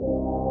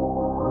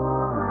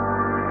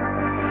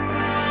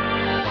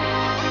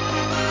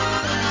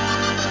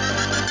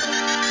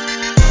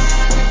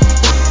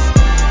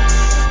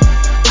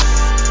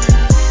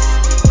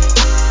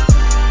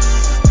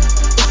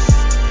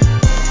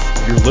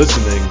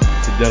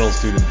Dental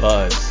Student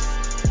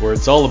Vibes, where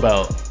it's all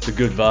about the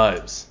good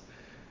vibes.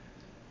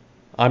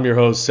 I'm your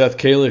host, Seth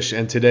Kalish,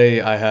 and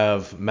today I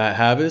have Matt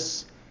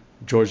Havis,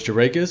 George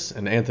Jarakis,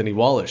 and Anthony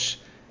Wallish.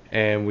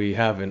 And we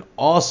have an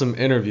awesome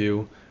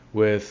interview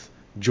with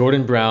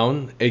Jordan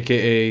Brown,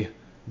 aka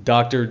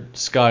Dr.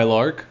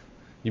 Skylark.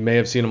 You may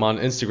have seen him on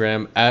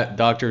Instagram at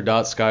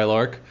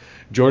dr.skylark.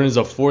 Jordan is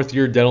a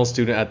fourth-year dental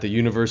student at the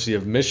University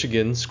of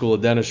Michigan School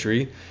of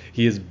Dentistry.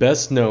 He is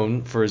best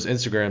known for his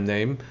Instagram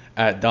name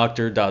at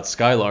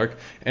dr.skylark,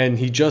 and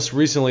he just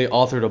recently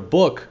authored a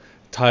book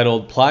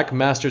titled Plaque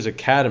Masters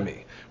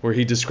Academy, where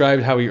he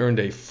described how he earned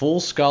a full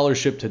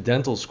scholarship to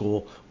dental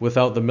school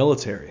without the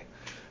military.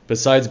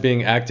 Besides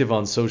being active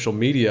on social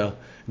media,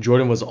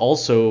 Jordan was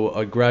also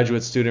a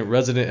graduate student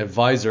resident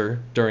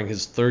advisor during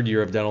his third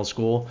year of dental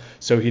school,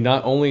 so he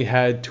not only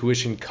had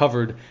tuition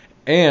covered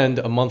and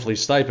a monthly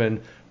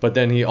stipend, but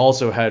then he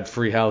also had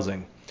free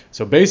housing.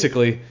 So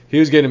basically, he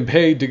was getting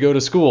paid to go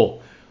to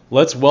school.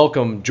 Let's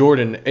welcome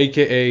Jordan,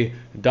 aka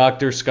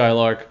Dr.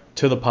 Skylark,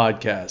 to the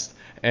podcast.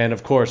 And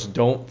of course,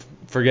 don't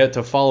forget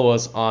to follow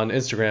us on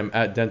Instagram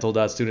at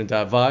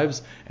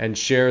dental.student.vibes and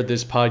share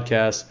this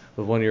podcast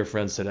with one of your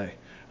friends today.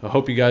 I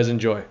hope you guys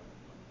enjoy.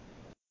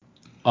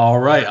 All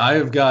right, I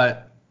have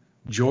got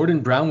Jordan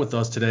Brown with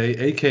us today,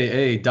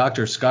 aka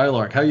Dr.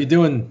 Skylark. How you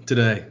doing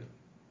today?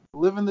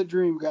 Living the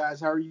dream,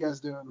 guys. How are you guys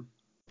doing?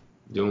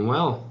 Doing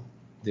well.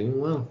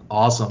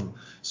 Awesome.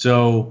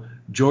 So,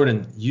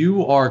 Jordan,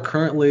 you are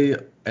currently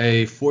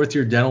a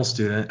fourth-year dental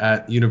student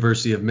at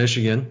University of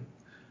Michigan.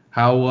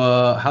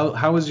 How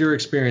has your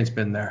experience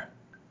been there?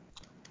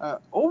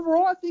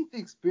 Overall, I think the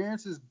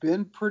experience has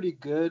been pretty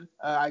good.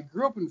 I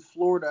grew up in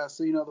Florida,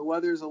 so the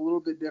weather's a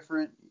little bit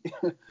different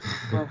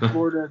from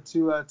Florida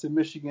to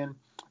Michigan.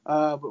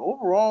 But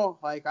overall,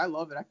 I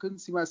love it. I couldn't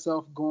see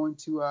myself going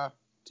to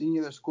any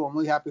other school. I'm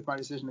really happy with my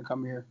decision to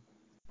come here.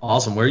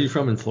 Awesome. Where are you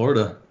from in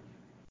Florida?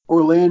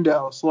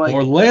 Orlando. So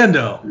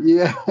Orlando.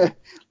 Yeah,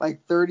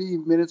 30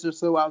 minutes or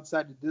so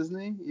outside of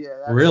Disney. Yeah.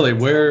 Really?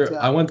 Where?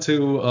 I went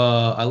to.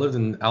 I lived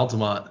in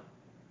Altamont.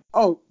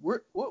 Oh,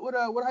 what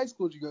high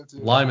school did you go to?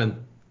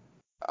 Lyman.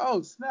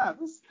 Oh, snap.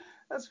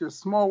 That's your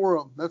small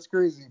world. That's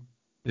crazy.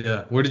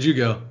 Yeah. Where did you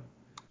go?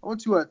 I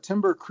went to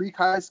Timber Creek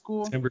High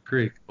School. Timber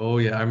Creek. Oh,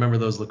 yeah. I remember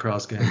those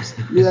lacrosse games.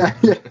 Yeah.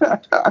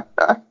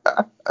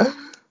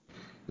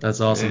 That's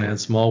awesome, man.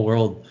 Small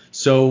world.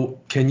 So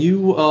can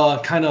you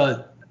kind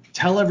of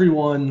tell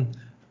everyone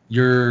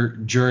your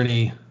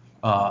journey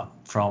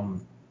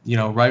from,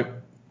 right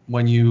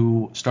when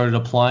you started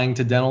applying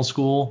to dental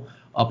school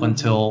up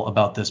until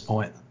about this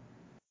point?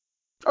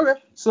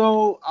 Okay.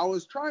 So I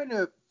was trying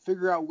to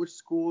figure out which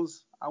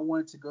schools I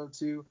wanted to go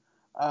to.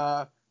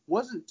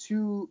 Wasn't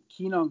too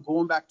keen on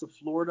going back to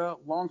Florida.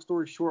 Long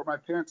story short, my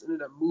parents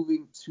ended up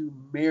moving to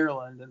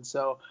Maryland. And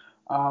so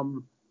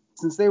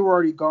since they were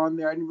already gone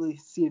there, I didn't really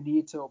see a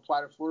need to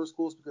apply to Florida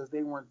schools because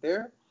they weren't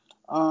there.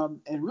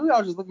 And really, I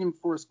was just looking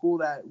for a school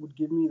that would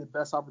give me the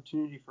best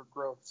opportunity for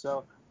growth.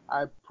 So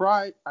I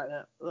applied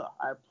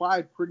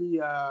pretty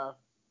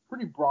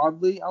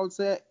broadly. I would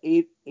say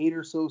eight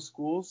or so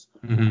schools,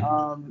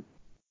 and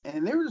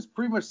they were just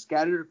pretty much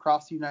scattered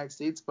across the United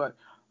States. But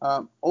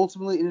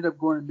ultimately, ended up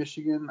going to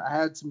Michigan. I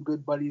had some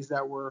good buddies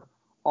that were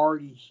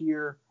already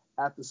here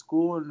at the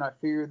school, and I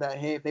figured that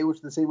hey, if they went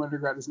to the same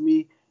undergrad as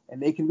me,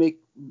 and they can make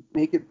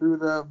it through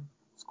the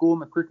school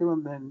and the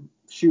curriculum, then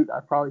shoot, I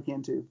probably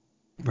can too.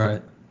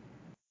 Right.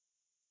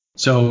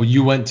 So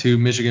you went to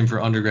Michigan for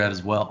undergrad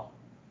as well?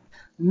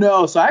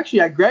 No, so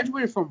actually I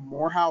graduated from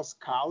Morehouse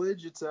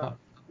College. It's a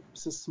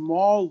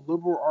small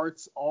liberal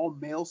arts all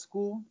male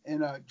school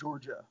in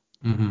Georgia.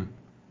 Mm-hmm.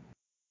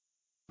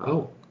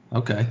 Oh,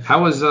 okay.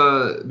 How was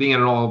being at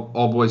an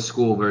all boys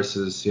school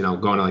versus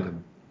going to a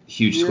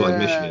huge school like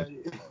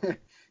Michigan?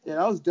 Yeah,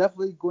 that was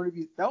definitely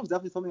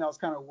something I was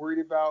kind of worried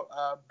about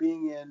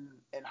being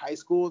in high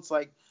school. It's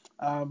I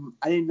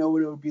didn't know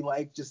what it would be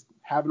like just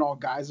having all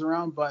guys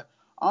around, but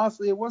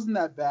honestly, it wasn't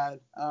that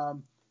bad.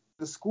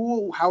 The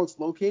school, how it's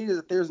located, is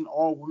that there's an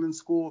all women's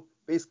school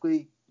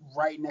basically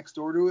right next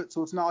door to it,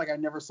 so it's not like I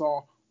never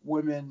saw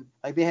women.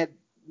 We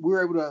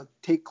were able to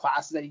take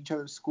classes at each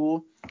other's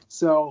school,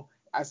 so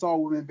I saw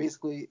women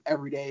basically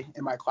every day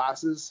in my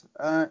classes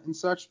and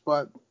such.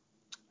 But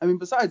I mean,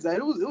 besides that,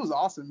 it was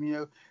awesome.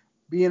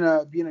 Being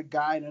a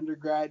guy in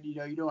undergrad,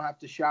 you don't have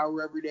to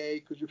shower every day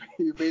because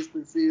you're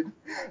basically seeing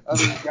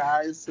other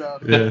guys. So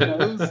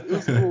yeah. It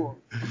was cool.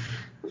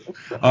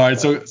 All right,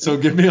 so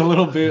give me a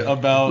little bit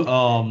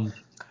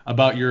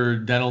about your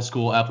dental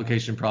school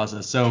application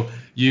process. So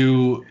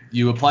you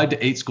applied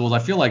to 8 schools. I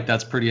feel like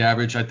that's pretty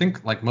average. I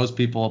think most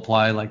people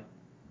apply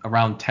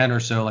around 10 or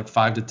so,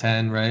 5 to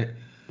 10, right?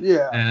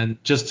 Yeah. And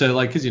just to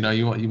because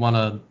you want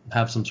to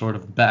have some sort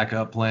of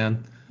backup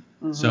plan.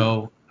 Mm-hmm.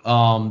 So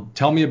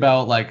tell me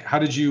about how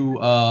did you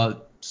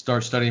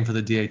start studying for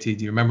the DAT? Do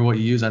you remember what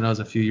you used? I know it was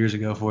a few years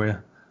ago for you.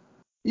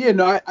 Yeah,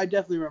 no, I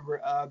definitely remember.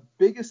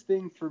 Biggest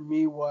thing for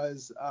me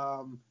was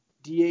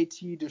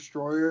DAT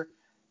Destroyer.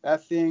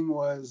 That thing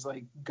was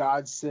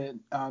God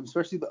sent,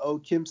 especially the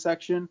OCHIM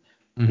section.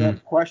 Mm-hmm. The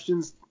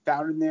questions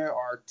found in there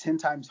are 10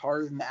 times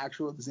harder than the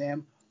actual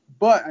exam.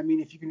 But I mean,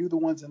 if you can do the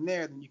ones in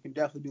there, then you can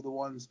definitely do the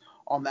ones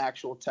on the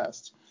actual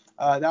test.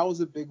 That was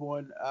a big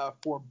one.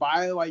 For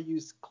bio, I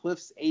used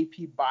Cliff's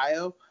AP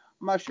Bio.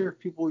 I'm not sure if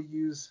people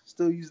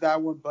still use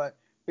that one, but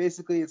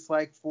basically it's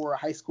like for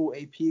high school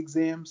AP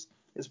exams.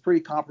 It's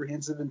pretty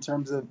comprehensive in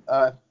terms of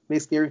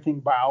basically everything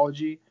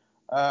biology.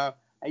 I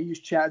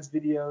used Chad's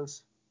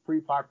videos,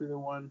 pretty popular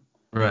one.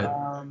 Right.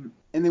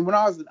 And then when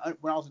I was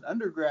an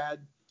undergrad,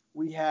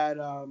 we had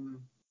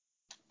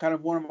kind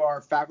of one of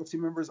our faculty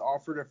members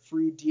offered a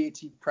free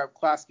DAT prep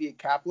class via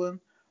Kaplan.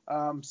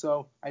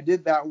 So I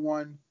did that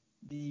one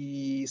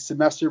the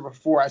semester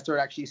before I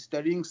started actually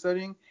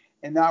studying,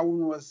 and that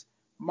one was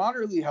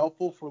moderately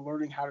helpful for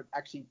learning how to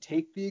actually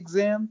take the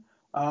exam,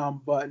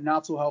 but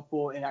not so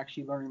helpful in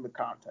actually learning the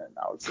content,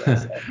 I would say.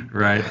 So,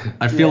 right.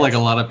 I feel like a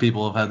lot of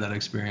people have had that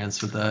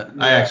experience with that.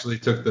 I actually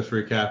took the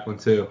free Kaplan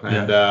too,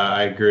 and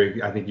I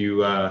agree. I think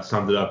you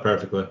summed it up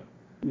perfectly.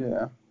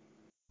 Yeah.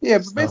 Yeah,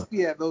 but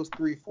basically, those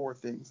 3-4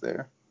 things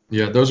there.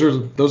 Yeah, those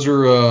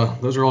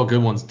are all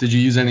good ones. Did you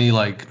use any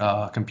like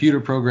computer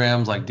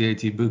programs like DAT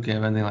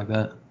Bootcamp, anything like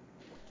that?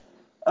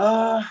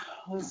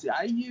 Let's see.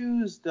 I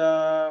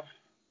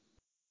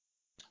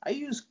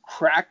used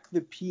Crack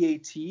the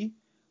PAT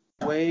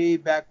way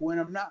back when.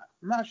 I'm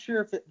not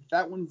sure if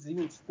that one's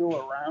even still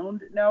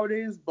around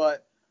nowadays,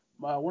 but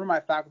one of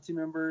my faculty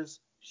members,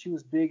 she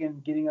was big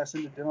in getting us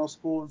into dental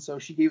school, and so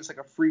she gave us like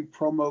a free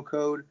promo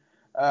code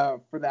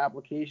for the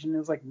application. It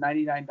was like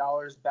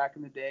 $99 back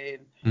in the day,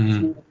 and she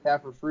gave us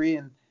that for free.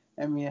 And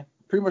I mean,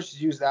 pretty much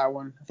just use that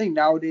one. I think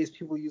nowadays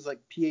people use like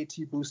PAT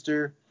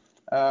Booster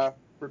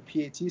for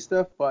PAT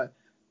stuff, but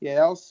yeah,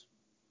 that was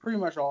pretty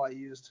much all I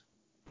used.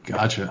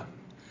 Gotcha.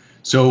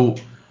 So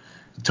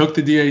took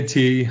the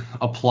DAT,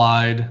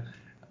 applied.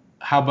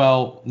 How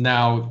about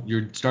now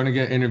you're starting to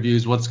get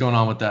interviews? What's going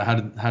on with that?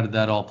 How did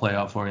that all play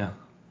out for you?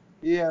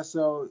 Yeah,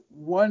 so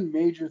one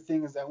major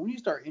thing is that when you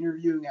start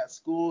interviewing at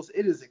schools,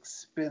 it is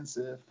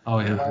expensive. Oh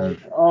yeah. Like,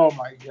 oh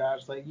my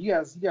gosh, like you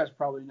guys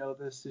probably know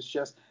this. It's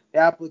just the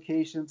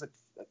applications, like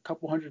a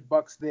couple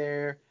 $100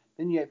 there.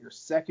 Then you have your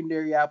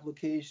secondary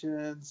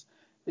applications.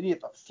 Then you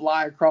have to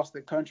fly across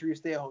the country,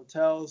 stay at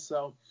hotels.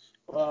 So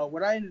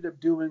what I ended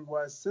up doing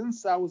was,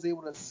 since I was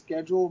able to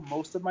schedule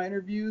most of my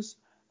interviews,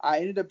 I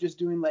ended up just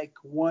doing like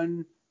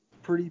one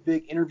pretty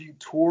big interview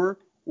tour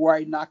where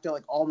I knocked out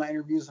like all my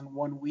interviews in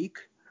 1 week.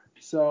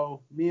 So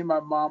me and my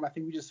mom, I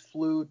think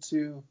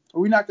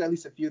we knocked out at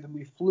least a few of them.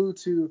 We flew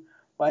to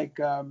like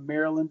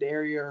Maryland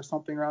area or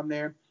something around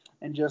there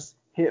and just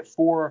hit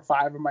 4 or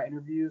 5 of my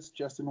interviews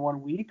just in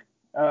 1 week.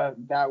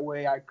 That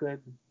way I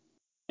could,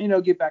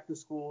 get back to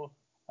school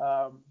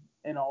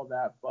and all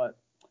that. But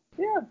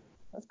yeah,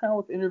 that's kind of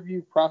what the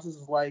interview process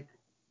is like.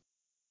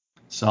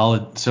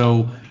 Solid.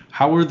 So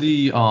how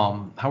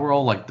were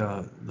all like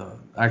the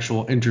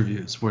actual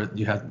interviews where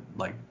you had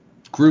like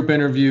group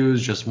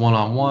interviews, just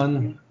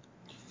one-on-one?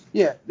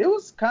 Yeah, there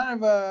was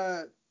kind of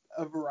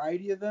a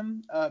variety of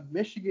them.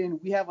 Michigan,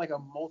 we have like a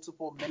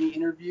multiple mini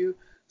interview.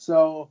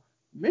 So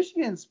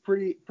Michigan's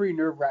pretty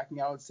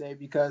nerve-wracking, I would say,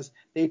 because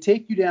they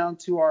take you down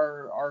to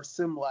our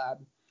sim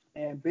lab,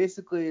 and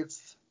basically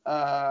it's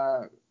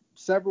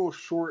several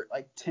short,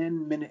 like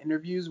 10-minute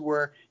interviews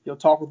where you'll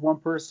talk with one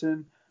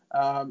person,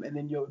 and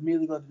then you'll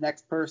immediately go to the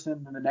next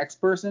person, and the next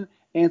person,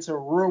 and it's a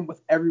room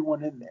with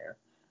everyone in there.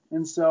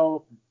 And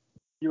so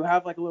you'll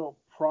have like a little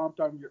prompt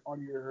on a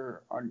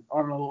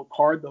little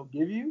card they'll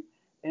give you,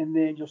 and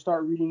then you'll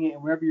start reading it,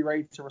 and whenever you're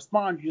ready to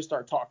respond, you just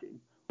start talking.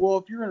 Well,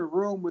 if you're in a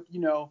room with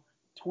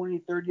 20,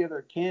 30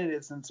 other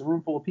candidates, and it's a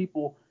room full of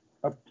people,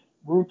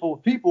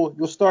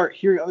 you'll start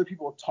hearing other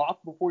people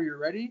talk before you're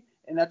ready,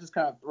 and that just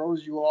kind of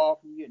throws you off,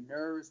 and you get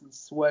nervous and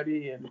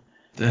sweaty. And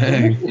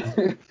Dang.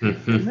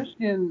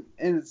 Michigan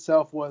in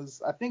itself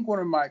was, I think, one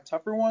of my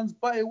tougher ones,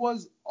 but it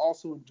was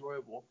also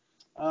enjoyable.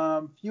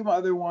 A few of my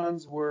other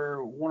ones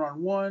were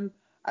one-on-one.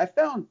 I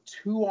found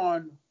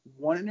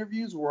 2-on-1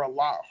 interviews were a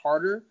lot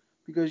harder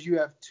because you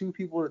have 2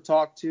 people to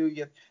talk to.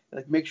 You have to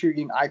like make sure you're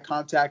getting eye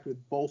contact with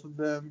both of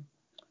them.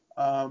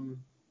 But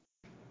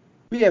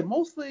yeah,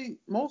 mostly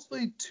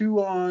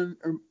 2-on.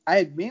 Or I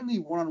had mainly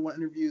one-on-one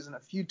interviews and a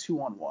few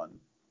 2-on-1.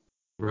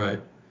 Right.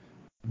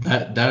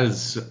 That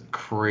is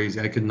crazy.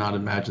 I could not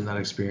imagine that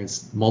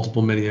experience.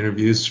 Multiple mini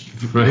interviews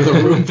with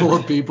a room full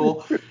of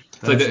people.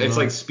 It's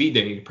like speed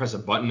dating. You press a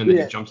button and then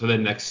you jump to the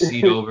next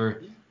seat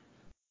over.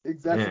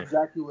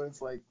 Exactly what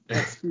it's like.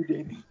 That's speed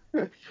dating.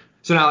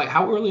 So now, like,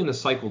 how early in the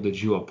cycle did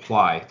you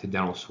apply to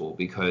dental school?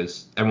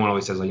 Because everyone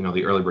always says, like,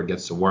 the early bird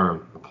gets the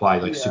worm. Apply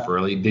like super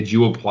early. Did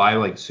you apply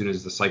like as soon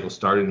as the cycle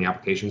started and the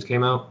applications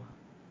came out?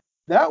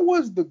 That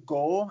was the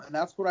goal, and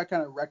that's what I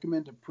kind of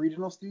recommend to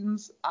pre-dental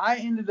students. I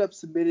ended up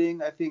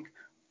submitting, I think,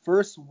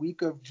 first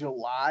week of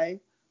July.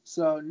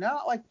 So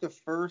not like the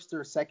first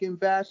or second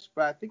batch,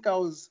 but I think I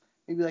was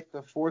maybe like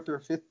the 4th or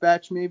 5th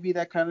batch maybe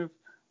that kind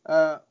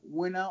of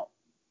went out.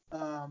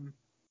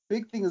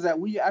 Big thing is that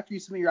after you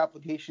submit your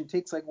application, it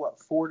takes like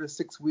 4 to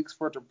 6 weeks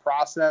for it to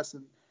process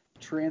and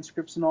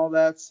transcripts and all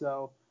that.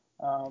 So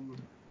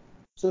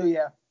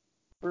yeah,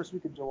 first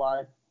week of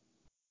July.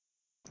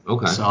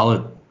 Okay.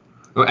 Solid.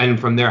 And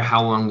from there,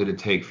 how long did it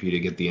take for you to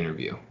get the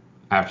interview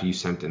after you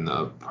sent in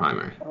the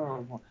primary?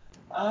 Oh,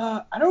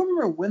 I don't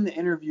remember when the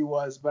interview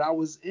was, but I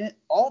was in.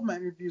 All of my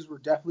interviews were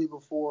definitely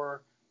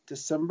before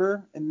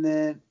December, and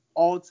then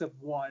all except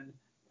one,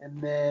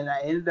 and then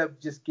I ended up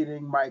just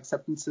getting my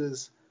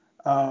acceptances,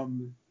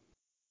 um,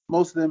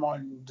 most of them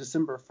on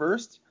December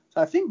 1st.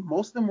 So I think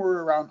most of them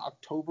were around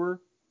October.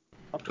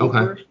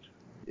 Okay.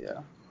 Yeah.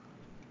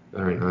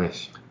 Very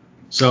nice.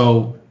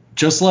 So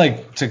just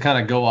like to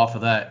kind of go off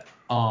of that,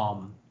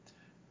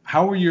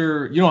 how were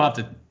you don't have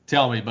to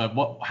tell me,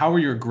 but how were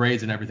your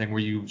grades and everything? Were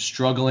you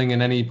struggling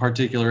in any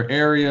particular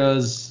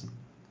areas?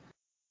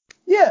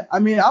 Yeah, I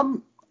mean,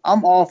 I'm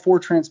all for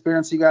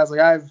transparency, guys.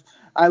 Like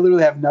I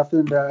literally have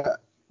nothing to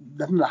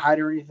hide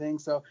or anything.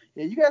 So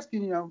yeah, you guys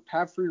can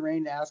have free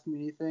reign to ask me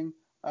anything.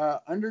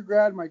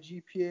 Undergrad, my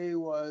GPA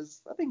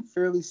was I think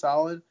fairly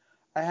solid.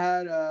 I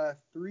had a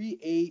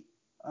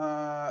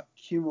 3.8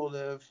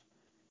 cumulative.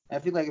 I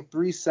think like a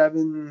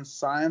 3.7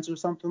 science or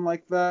something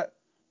like that.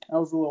 That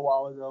was a little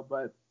while ago,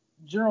 but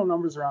general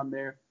numbers around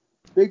there.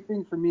 Big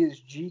thing for me is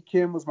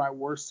GChem was my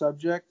worst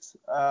subject.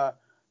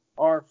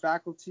 Our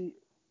faculty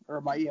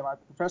or my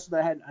professor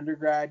that I had in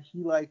undergrad,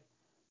 he like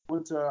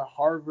went to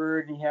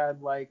Harvard and he had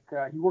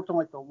he worked on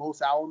like the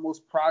Los Alamos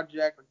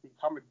project, like the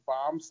atomic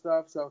bomb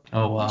stuff. So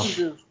Oh wow.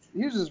 he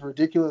was just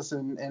ridiculous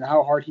in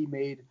how hard he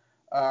made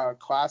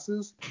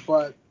classes.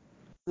 But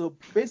so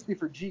basically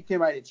for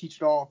GChem I had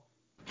to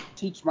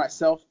teach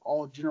myself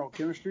all general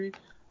chemistry.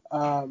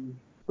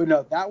 But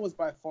no, that was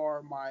by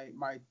far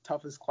my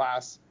toughest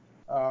class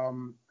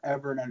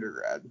ever in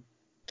undergrad.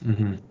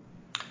 Mm-hmm.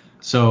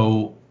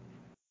 So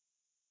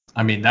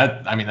I mean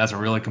that's a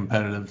really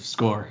competitive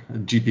score,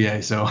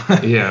 GPA. So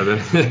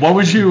Yeah. what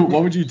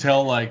would you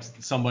tell like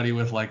somebody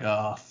with like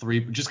a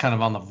 3, just kind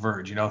of on the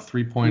verge, 3.0,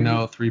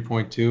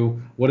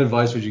 3.2? What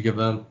advice would you give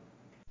them?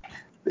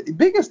 The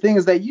biggest thing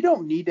is that you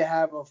don't need to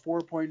have a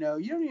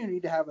 4.0. You don't even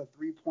need to have a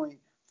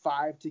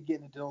 3.5 to get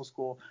into dental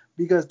school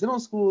because dental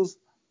schools,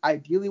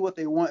 ideally, what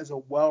they want is a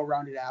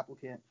well-rounded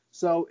applicant.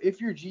 So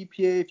if your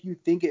GPA, if you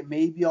think it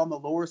may be on the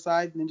lower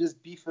side, then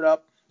just beef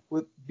up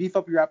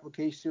your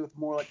application with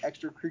more like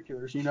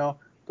extracurriculars.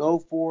 Go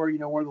for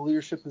one of the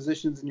leadership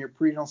positions in your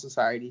pre-dental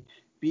society.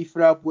 Beef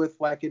it up with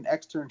like an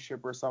externship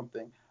or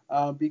something.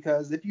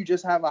 Because if you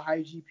just have a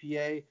high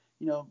GPA,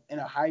 and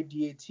a high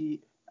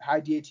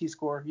DAT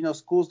score,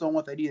 schools don't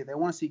want that either. They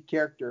want to see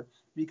character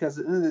because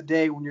at the end of the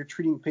day, when you're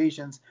treating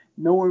patients,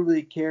 no one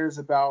really cares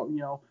about,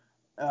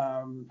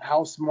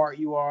 how smart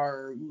you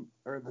are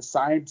or the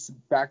science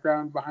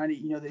background behind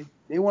it.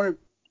 They want to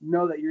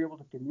know that you're able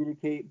to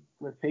communicate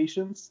with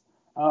patients.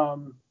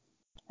 And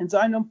so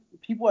I know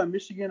people at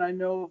Michigan, I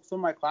know some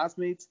of my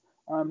classmates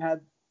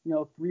had,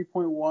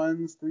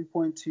 3.1s,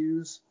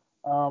 3.2s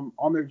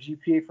on their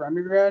GPA for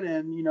undergrad,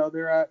 and,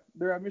 they're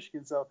at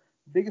Michigan. So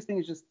the biggest thing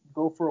is just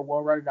go for a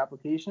well-rounded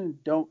application.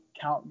 Don't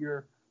count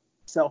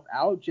yourself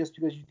out just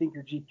because you think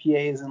your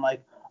GPA is in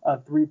like a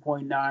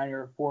 3.9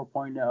 or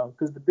 4.0.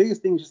 Because the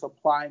biggest thing is just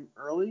applying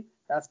early.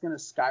 That's going to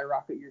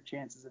skyrocket your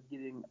chances of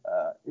getting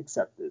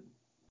accepted.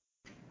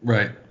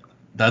 Right.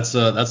 That's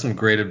some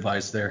great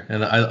advice there,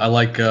 and I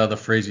like the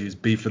phrase you use,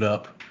 beef it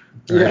up.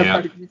 Right? Yeah, Yeah.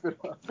 right. Keep it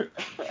up.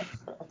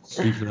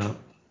 Beef it up.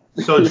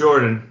 So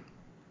Jordan,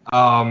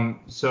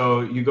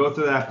 so you go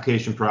through the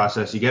application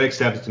process, you get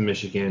accepted to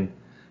Michigan,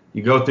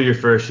 you go through your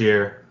first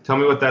year. Tell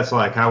me what that's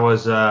like. How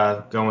was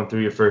going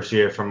through your first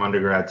year from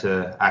undergrad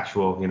to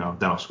actual,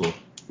 dental school?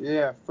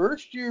 Yeah,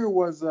 first year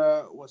was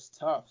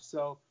tough.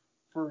 So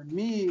for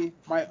me,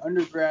 my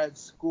undergrad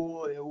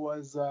school it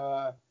was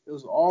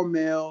all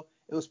male.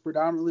 It was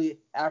predominantly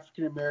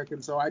African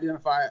American. So I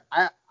identify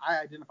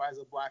as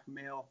a black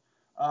male.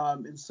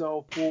 And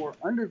so for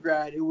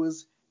undergrad, it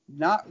was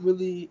not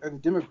really, or the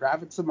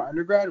demographics of my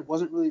undergrad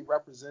wasn't really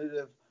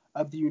representative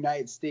of the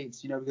United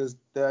States. Because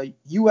the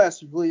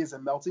U.S. really is a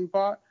melting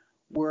pot,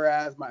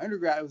 whereas my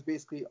undergrad was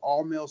basically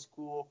all male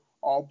school,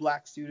 all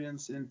black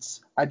students, and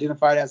it's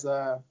identified as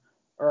or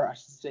I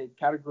should say,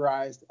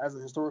 categorized as a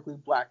historically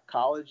black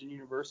college and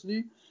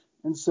university.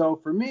 And so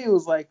for me, it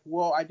was like,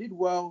 well, I did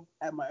well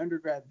at my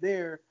undergrad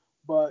there,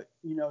 but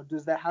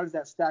how does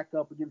that stack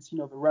up against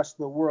the rest of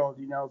the world?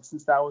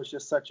 Since that was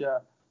just such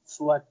a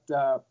select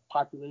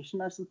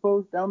population, I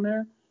suppose, down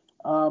there.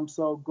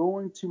 So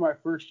going to my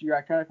first year,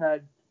 I kind of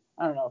had,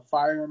 I don't know,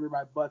 fire under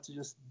my butt to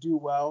just do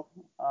well.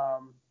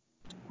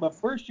 But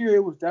first year,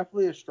 it was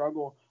definitely a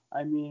struggle.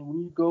 I mean, when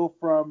you go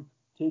from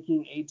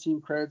taking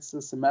 18 credits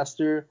a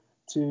semester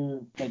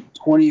to like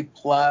 20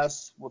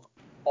 plus with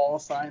all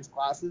science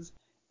classes,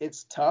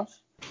 it's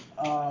tough.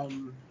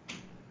 Um,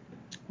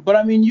 but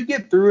I mean, you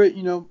get through it.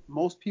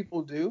 Most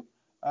people do.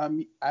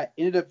 I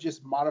ended up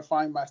just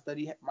modifying my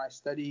study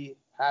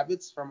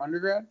habits from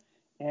undergrad,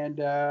 and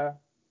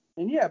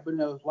yeah, but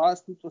no, a lot of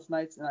sleepless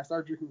nights, and I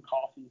started drinking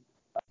coffee.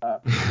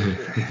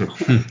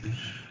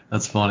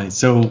 That's funny.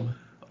 So,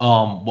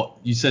 what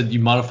you said you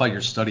modified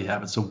your study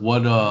habits. So,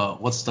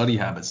 what study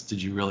habits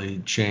did you really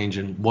change,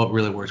 and what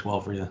really worked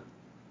well for you?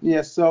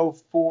 Yeah, so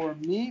for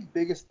me,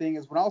 biggest thing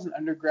is when I was an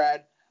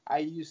undergrad, I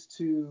used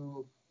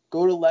to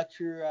go to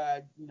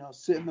lecture,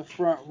 sit in the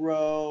front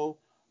row.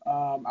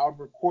 I would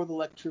record the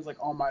lectures like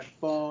on my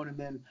phone, and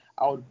then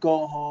I would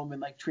go home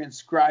and like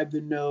transcribe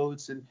the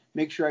notes and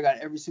make sure I got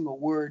every single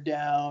word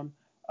down.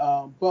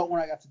 But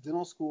when I got to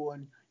dental school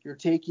and you're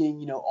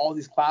taking, all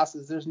these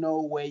classes, there's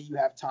no way you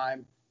have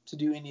time to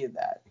do any of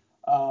that.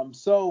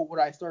 So what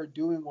I started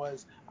doing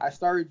was I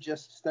started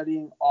just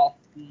studying off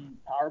the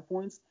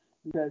PowerPoints,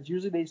 because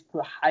usually they just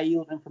put high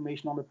yield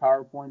information on the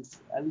PowerPoints,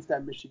 at least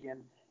at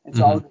Michigan. And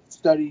so I would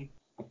study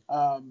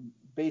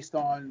based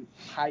on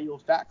high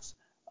yield facts.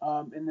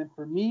 And then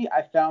for me,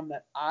 I found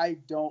that I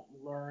don't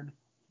learn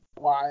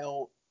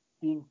while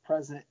being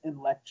present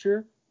in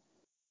lecture.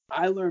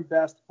 I learn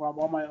best when I'm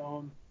on my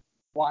own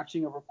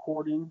watching a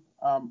recording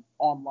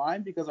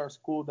online, because our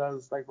school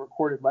does like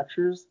recorded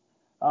lectures.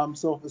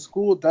 So if the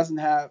school doesn't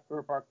have,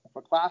 or if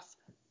a class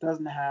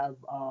doesn't have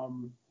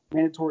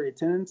mandatory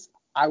attendance,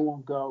 I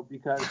won't go,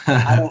 because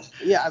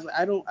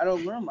I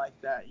don't learn like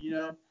that,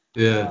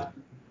 Yeah.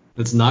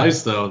 It's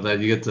nice though that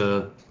you get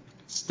to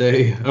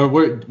stay. Or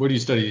where do you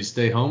study? You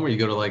stay home, or you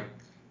go to like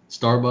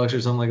Starbucks or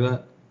something like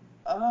that?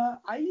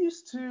 I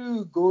used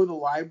to go to the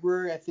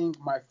library, I think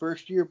my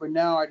first year, but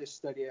now I just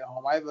study at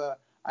home.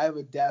 I have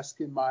a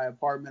desk in my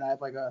apartment. I have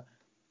like a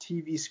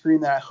TV screen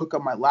that I hook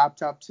up my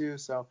laptop to,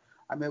 so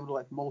I'm able to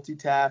like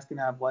multitask and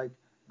have like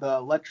the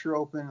lecture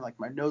open, like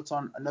my notes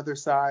on another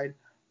side.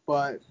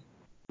 But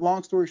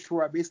long story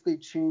short, I basically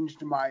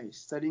changed my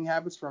studying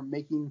habits from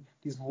making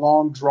these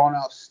long,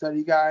 drawn-out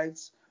study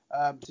guides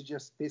to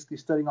just basically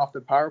studying off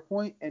the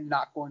PowerPoint and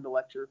not going to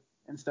lecture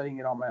and studying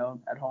it on my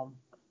own at home.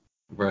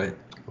 Right.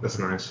 That's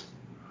nice.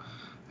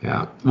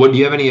 Yeah. What do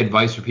you have any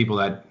advice for people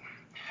that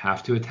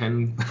have to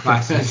attend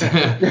classes?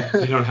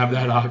 You don't have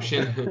that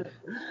option.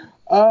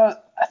 I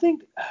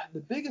think the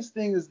biggest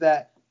thing is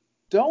that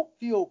don't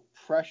feel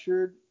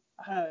pressured.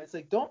 I don't know, it's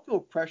like don't feel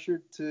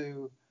pressured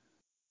to.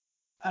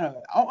 I don't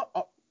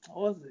know.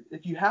 What is it?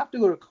 If you have to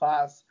go to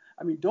class,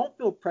 I mean, don't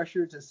feel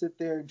pressured to sit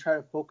there and try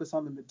to focus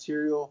on the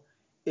material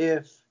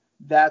if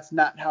that's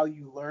not how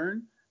you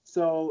learn.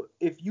 So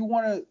if you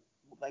want to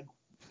like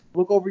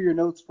look over your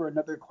notes for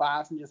another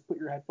class and just put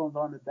your headphones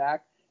on in the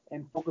back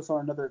and focus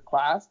on another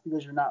class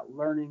because you're not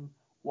learning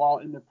while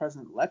in the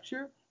present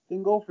lecture,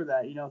 then go for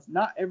that. It's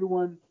not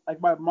everyone, like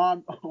my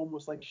mom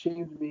almost like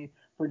shamed me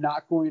for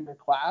not going to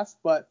class,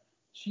 but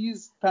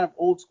she's kind of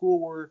old school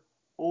where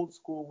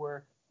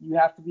you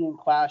have to be in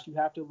class, you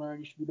have to learn,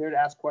 you should be there to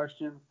ask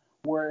questions.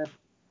 Where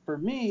for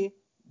me,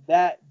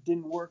 that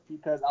didn't work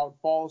because I would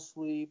fall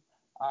asleep.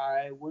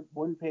 I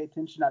wouldn't pay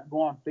attention. I'd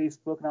go on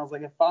Facebook, and I was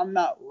like, if I'm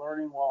not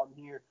learning while I'm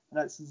here,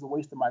 then this is a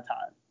waste of my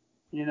time,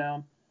 you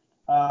know.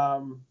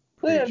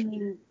 But yeah, I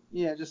mean,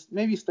 yeah, just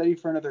maybe study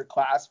for another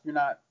class if you're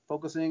not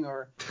focusing,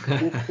 or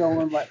get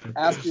someone like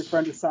ask your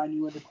friend to sign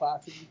you into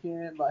class if you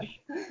can,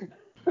 like.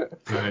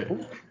 Right.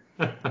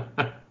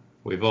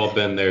 We've all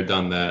been there,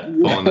 done that,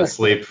 fallen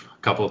asleep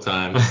a couple of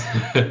times.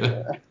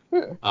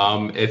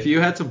 If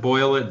you had to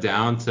boil it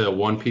down to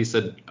one piece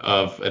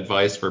of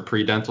advice for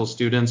pre-dental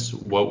students,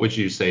 what would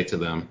you say to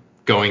them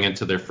going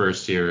into their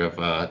first year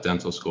of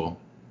dental school?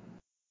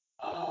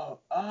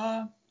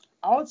 I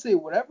would say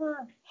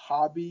whatever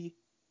hobby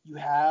you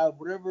have,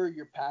 whatever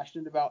you're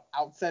passionate about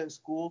outside of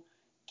school,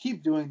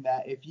 keep doing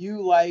that. If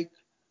you like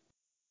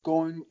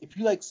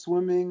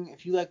swimming,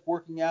 if you like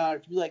working out,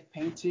 if you like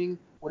painting,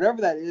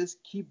 whatever that is,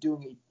 keep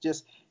doing it.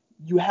 Just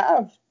you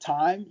have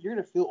time. You're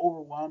gonna feel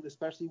overwhelmed,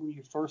 especially when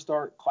you first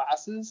start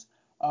classes.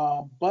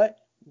 But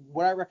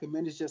what I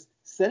recommend is just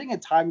setting a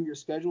time in your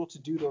schedule to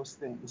do those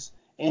things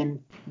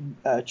and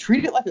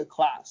treat it like a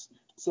class.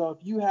 So if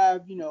you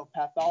have,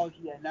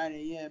 pathology at 9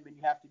 a.m. and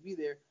you have to be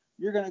there,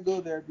 you're gonna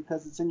go there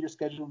because it's in your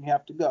schedule and you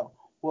have to go.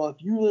 Well, if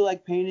you really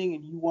like painting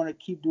and you want to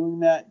keep doing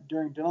that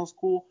during dental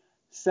school,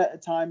 set a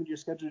time in your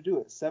schedule to do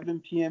it.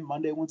 7 p.m.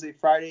 Monday, Wednesday,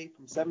 Friday,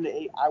 from 7 to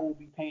 8, I will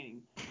be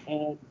painting.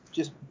 And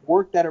just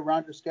work that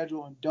around your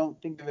schedule and don't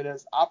think of it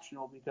as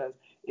optional, because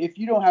if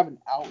you don't have an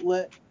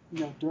outlet,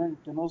 during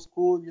dental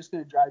school, you're just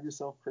going to drive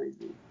yourself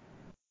crazy.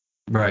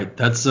 Right.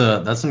 That's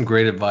some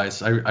great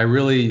advice. I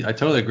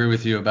totally agree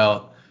with you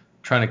about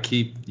trying to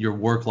keep your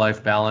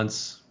work-life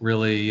balance.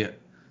 Really,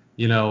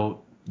 you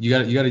got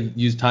to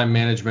use time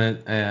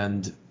management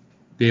and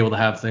be able to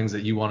have things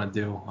that you want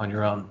to do on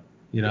your own.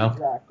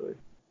 Exactly.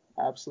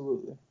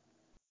 Absolutely.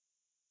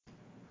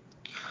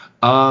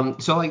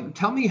 So like,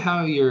 tell me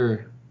how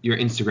your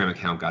Instagram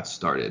account got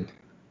started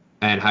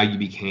and how you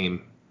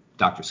became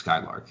Dr.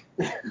 Skylark.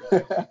 Yeah,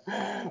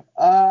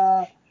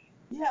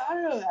 I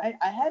don't know.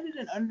 I had it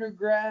in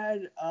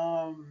undergrad,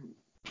 and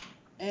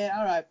I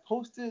don't know.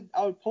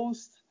 I would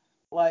post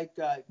like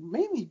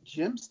mainly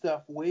gym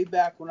stuff way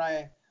back when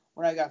I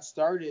got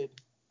started.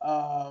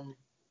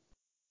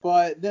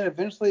 But then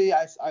eventually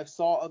I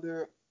saw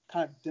other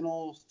kind of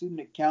dental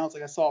student accounts.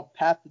 Like I saw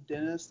Pat the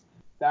dentist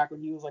back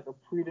when he was like a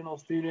pre-dental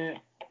student,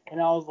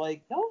 and I was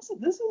like,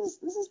 this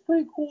is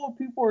pretty cool what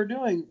people are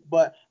doing.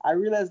 But I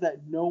realized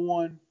that no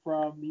one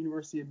from the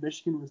University of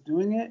Michigan was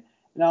doing it,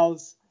 and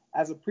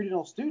as a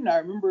pre-dental student, I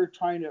remember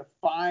trying to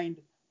find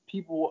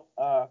people,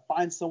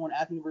 find someone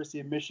at the University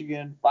of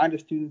Michigan, find a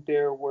student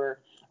there where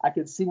I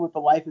could see what the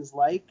life is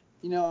like,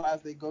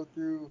 as they go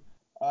through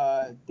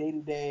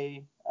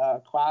day-to-day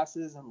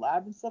classes and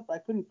lab and stuff. I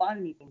couldn't find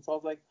anything. So I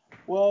was like,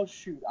 well,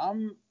 shoot,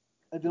 I'm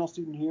a dental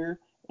student here,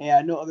 and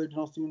I know other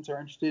dental students are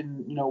interested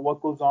in,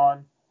 what goes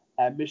on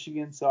at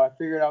Michigan. So I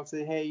figured I would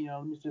say, hey,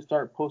 let me just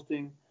start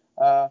posting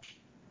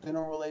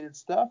dental-related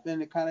stuff,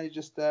 and it kind of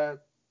just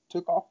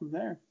took off from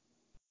there.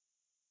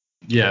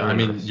 Yeah, I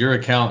mean, your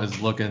account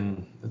is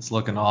looking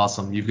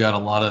awesome. You've got a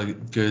lot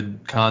of good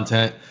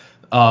content.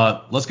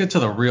 Let's get to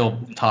the real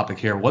topic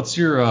here. What's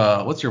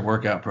your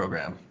workout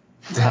program?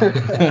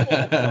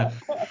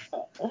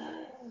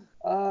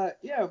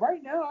 Yeah,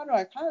 right now I know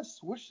I kind of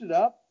switched it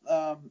up.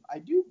 I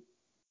do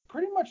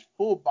pretty much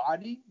full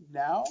body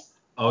now.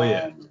 Oh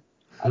yeah.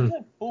 I do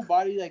like full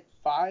body like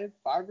five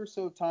or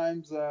so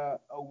times a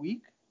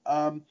week.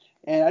 And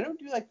I don't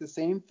do like the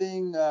same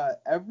thing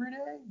every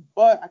day,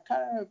 but I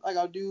kind of like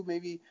I'll do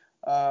maybe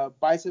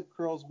bicep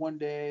curls one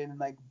day and then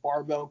like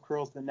barbell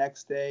curls the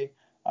next day.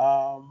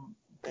 And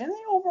then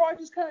overall I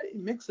just kind of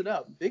mix it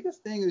up.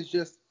 Biggest thing is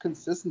just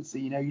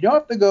consistency. You don't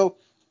have to go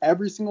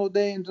every single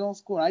day in dental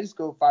school, and I just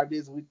go 5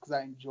 days a week because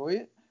I enjoy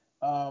it.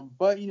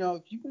 But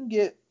if you can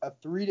get a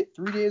 3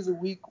 days a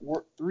week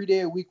 3 day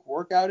a week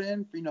workout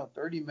in for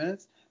 30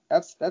 minutes,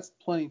 that's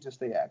plenty to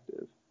stay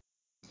active.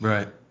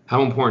 Right.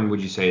 How important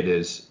would you say it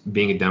is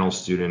being a dental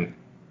student,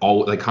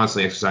 all like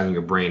constantly exercising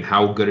your brain?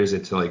 How good is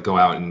it to like go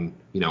out and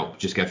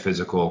just get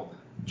physical,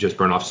 just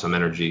burn off some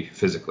energy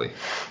physically?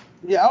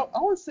 Yeah, I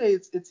would say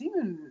it's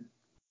even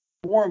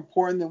more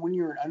important than when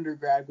you're an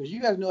undergrad, because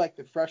you guys know like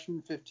the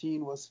freshman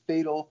 15 was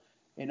fatal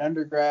in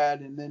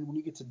undergrad, and then when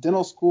you get to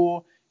dental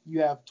school,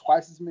 you have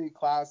twice as many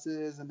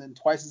classes and then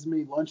twice as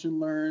many lunch and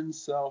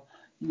learns. So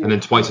and then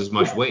twice as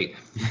much weight.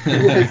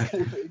 Yeah,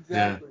 exactly.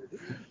 Yeah.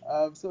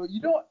 So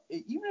even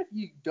if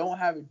you don't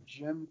have a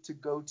gym to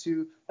go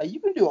to, like you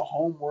can do a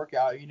home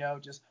workout.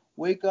 Just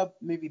wake up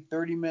maybe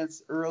 30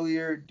 minutes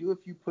earlier, do a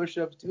few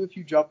push-ups, do a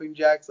few jumping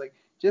jacks, like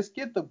just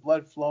get the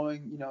blood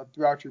flowing,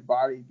 throughout your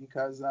body,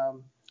 because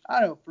I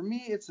don't know, for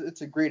me it's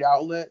a great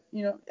outlet.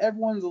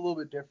 Everyone's a little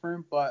bit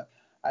different, but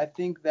I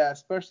think that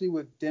especially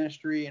with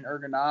dentistry and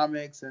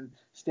ergonomics and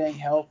staying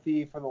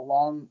healthy for the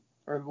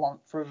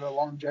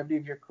longevity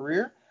of your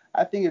career,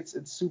 I think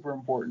it's super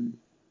important.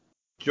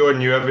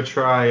 Jordan, you ever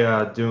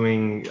try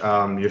doing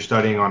your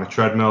studying on a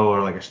treadmill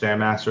or like a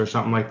Stairmaster or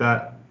something like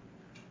that?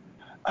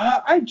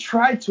 I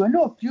tried to. I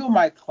know a few of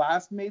my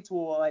classmates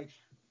will like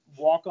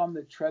walk on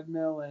the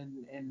treadmill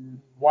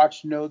and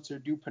watch notes or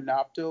do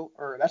Panopto,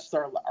 or that's just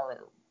our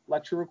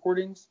lecture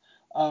recordings.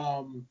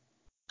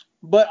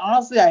 But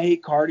honestly, I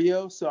hate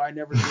cardio, so I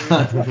never do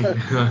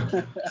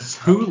it.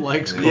 Who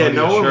likes cardio? Yeah,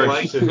 no one Church?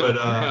 likes it, but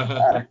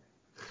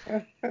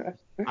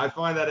I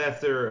find that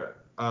after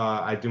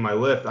I do my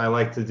lift, I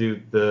like to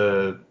do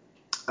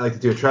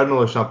a treadmill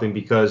or something,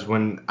 because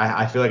when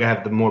I feel like I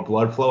have the more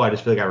blood flow, I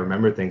just feel like I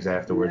remember things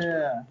afterwards.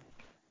 Yeah.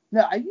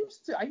 No, I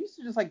used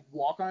to just like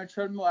walk on a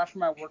treadmill after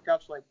my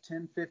workouts for like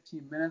 10,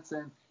 15 minutes,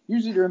 and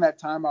usually during that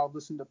time I'll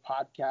listen to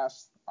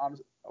podcasts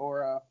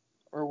or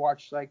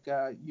watch like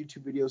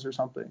YouTube videos or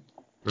something.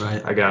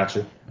 Right. I got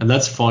you. And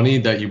that's funny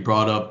that you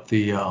brought up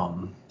the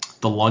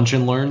lunch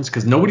and learns,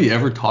 because nobody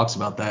ever talks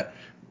about that.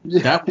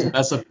 That would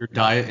mess up your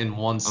diet in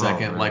 1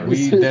 second.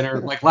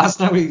 man. Like last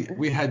night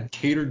we had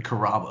catered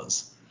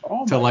Carrabba's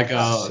to like a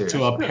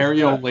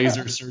perio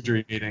laser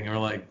surgery meeting, and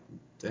we're like,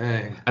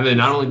 dang. And then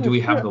not only do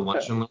we have the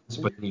lunch and learns,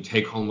 but then you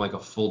take home like a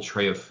full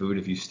tray of food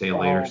if you stay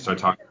later and start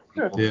talking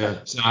to people. Yeah.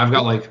 So I've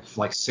got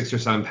like 6 or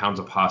 7 pounds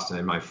of pasta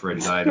in my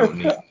fridge that I don't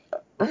need.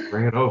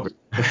 Bring it over.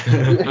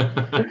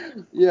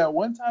 Yeah,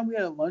 one time we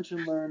had a lunch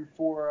and learn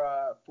for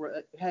do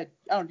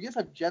you guys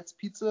have Jets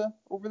Pizza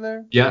over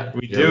there? Yeah,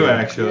 we do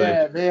actually.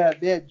 Yeah, they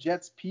had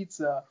Jets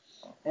Pizza,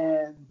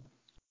 and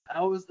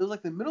it was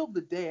like the middle of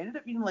the day. I ended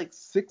up eating like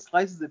 6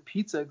 slices of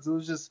pizza because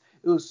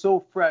it was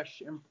so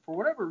fresh, and for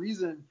whatever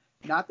reason,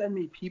 not that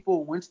many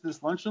people went to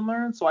this lunch and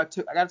learn, so I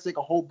got to take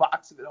a whole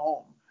box of it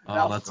home.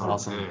 Oh, that's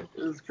awesome.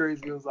 It was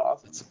crazy. It was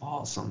awesome. That's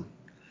awesome.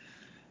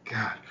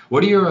 God,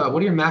 what do your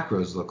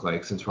macros look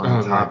like, since we're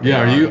on the topic?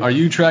 Yeah, are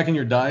you tracking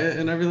your diet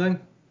and everything?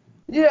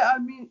 Yeah, I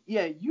mean,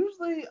 yeah,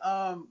 usually,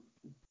 I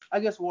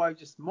guess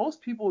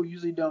most people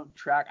usually don't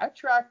track. I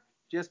track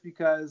just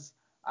because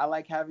I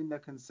like having the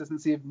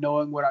consistency of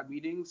knowing what I'm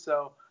eating.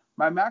 So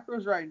my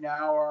macros right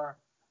now are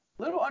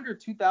a little under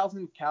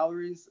 2,000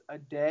 calories a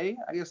day.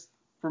 I guess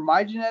for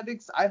my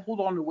genetics, I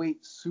hold on to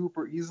weight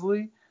super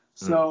easily.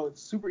 So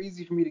it's super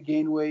easy for me to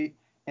gain weight.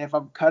 And if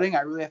I'm cutting,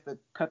 I really have to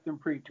cut them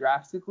pretty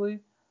drastically.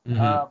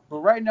 Mm-hmm. But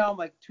right now I'm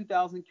like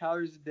 2,000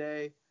 calories a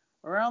day,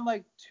 around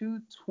like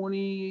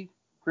 220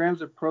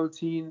 grams of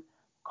protein,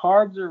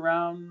 carbs are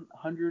around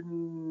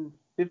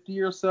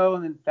 150 or so,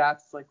 and then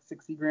fats like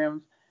 60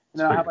 grams. And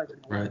then I'll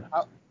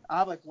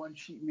have like one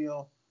cheat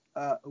meal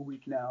a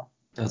week now.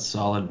 That's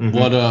solid.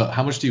 Mm-hmm.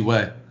 How much do you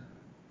weigh?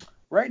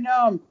 Right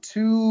now I'm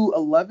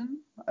 211,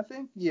 I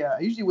think. Yeah,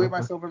 I usually weigh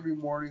myself every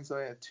morning, so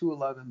yeah,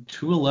 211.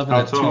 211 How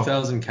at tall?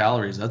 2,000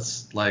 calories.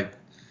 That's like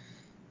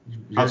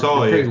How tall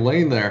you're are pretty you?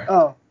 lean there.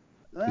 Oh,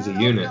 He's a I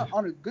would unit. say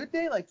on a good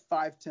day, like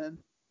 5'10".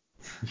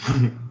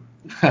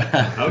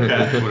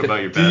 Okay. What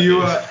about your Do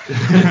you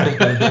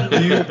bad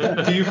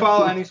do you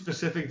follow any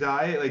specific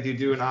diet? Like, do you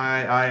do an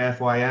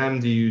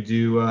IFYM? Do you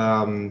do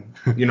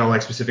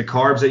like specific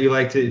carbs that you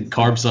like to?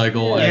 Carb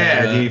cycle.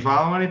 Yeah. and, Do you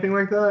follow anything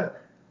like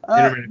that?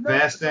 Intermittent No,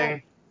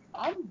 fasting. so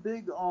I'm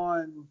big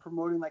on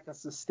promoting like a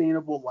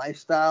sustainable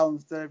lifestyle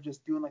instead of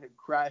just doing like a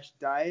crash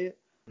diet.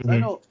 So I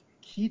Mhm. know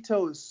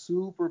keto is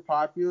super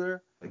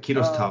popular.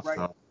 Keto's tough Right.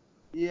 though.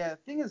 Yeah, the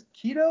thing is,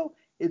 keto,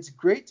 it's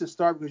great to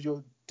start because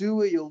you'll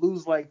do it, you'll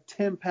lose like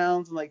 10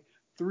 pounds in like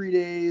 3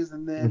 days,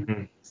 and then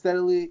Mhm.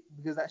 steadily,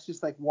 because that's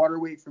just like water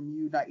weight from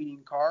you not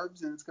eating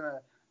carbs, and it's gonna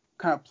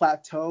kind of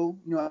plateau,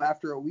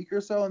 after a week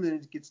or so, and then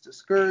it gets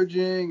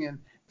discouraging, and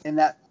then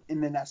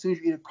as soon as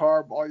you eat a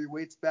carb, all your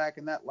weight's back,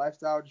 and that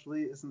lifestyle just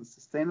really isn't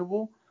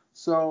sustainable.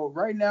 So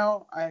right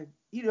now, I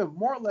eat a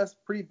more or less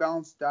pretty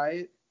balanced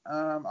diet.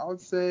 I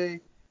would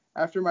say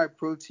after my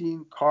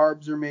protein,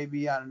 carbs are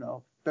maybe, I don't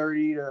know,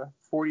 30 to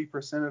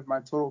 40% of my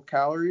total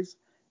calories,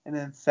 and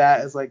then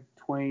fat is like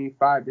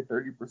 25 to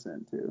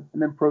 30% too,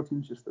 and then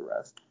protein's just the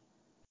rest.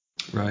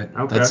 Right.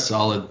 Okay. That's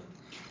solid.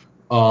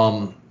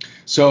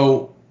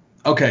 So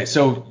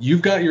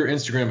you've got your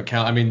Instagram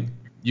account. I mean,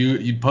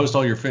 you post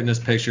all your fitness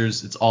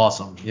pictures. It's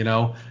awesome, and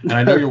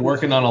I know you're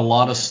working on a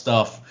lot of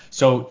stuff.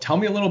 So tell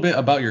me a little bit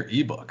about your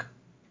ebook.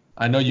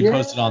 I know you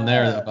posted on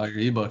there about your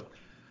ebook.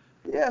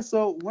 Yeah,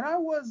 so when I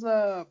was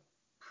a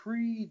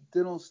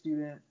pre-dental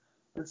student,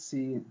 let's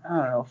see, I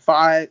don't know,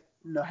 it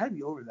had to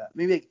be over that,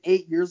 maybe like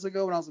 8 years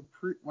ago when I was a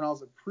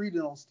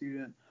pre-dental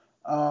student.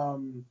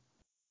 It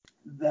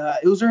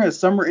was during a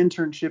summer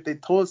internship. They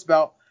told us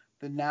about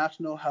the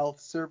National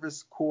Health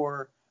Service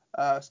Corps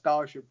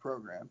scholarship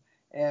program,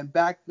 and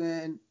back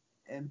then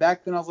I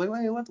was like,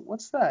 hey,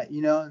 what's that?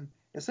 And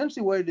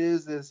essentially what it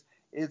is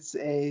it's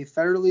a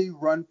federally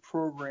run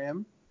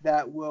program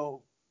that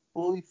will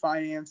fully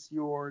finance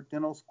your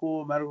dental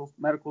school,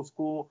 medical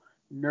school,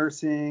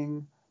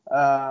 nursing,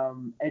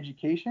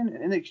 education,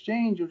 and in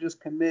exchange you'll just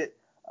commit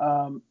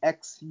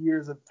X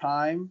years of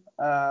time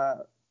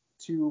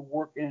to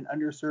work in an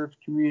underserved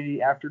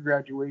community after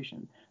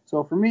graduation.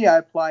 So for me, I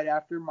applied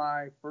after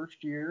my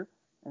first year,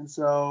 and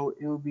so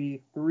it would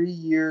be 3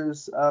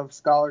 years of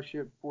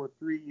scholarship for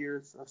 3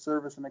 years of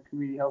service in a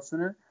community health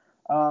center.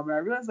 And I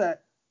realized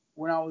that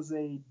when I was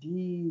a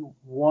D1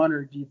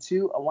 or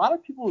D2, a lot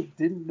of people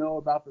didn't know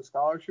about the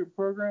scholarship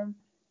program.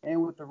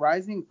 And with the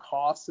rising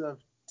costs of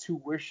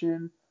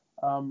tuition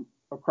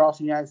across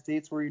the United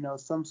States, where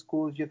some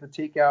schools you have to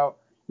take out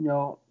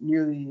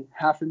nearly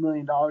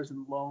 $500,000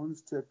 in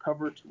loans to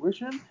cover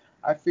tuition,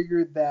 I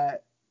figured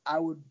that I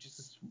would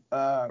just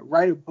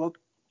write a book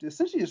to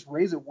essentially just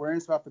raise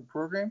awareness about the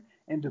program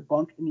and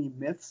debunk any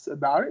myths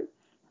about it.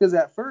 Because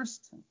at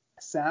first,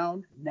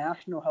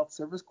 National Health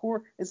Service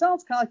Corps, it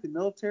sounds kind of like the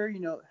military,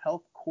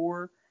 Health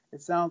Corps.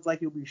 It sounds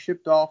like it'll be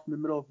shipped off in the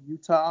middle of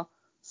Utah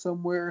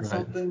somewhere or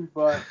something.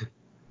 But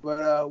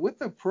with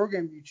the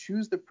program, you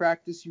choose the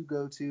practice you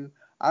go to.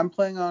 I'm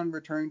planning on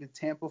returning to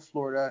Tampa,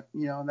 Florida.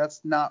 And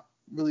that's not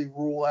really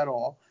rural at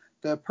all.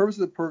 The purpose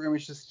of the program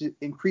is just to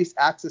increase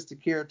access to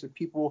care to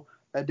people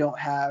that don't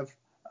have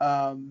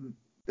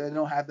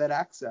that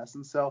access.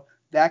 And so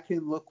that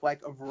can look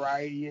like a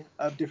variety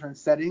of different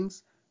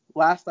settings.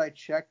 Last I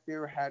checked, they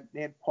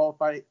had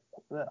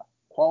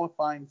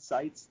qualifying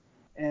sites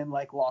in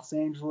like Los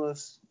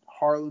Angeles,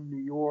 Harlem,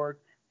 New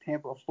York,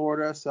 Tampa,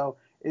 Florida. So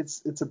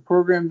it's a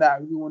program that I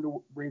really want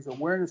to raise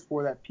awareness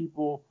for that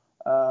people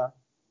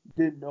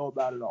didn't know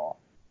about at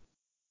all.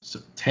 So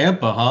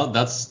Tampa, huh?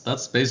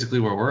 That's basically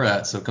where we're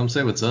at. So come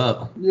say what's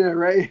up. Yeah,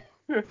 right.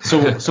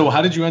 So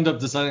how did you end up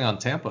deciding on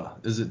Tampa?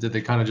 Did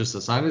they kind of just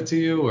assign it to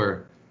you,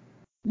 or?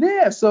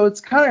 Yeah, so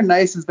it's kind of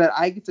nice is that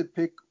I get to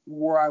pick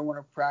where I want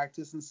to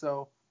practice, and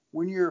so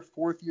when you're a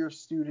fourth year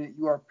student,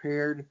 you are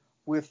paired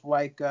with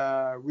like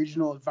a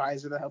regional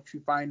advisor that helps you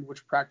find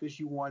which practice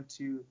you want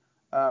to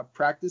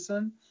practice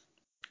in.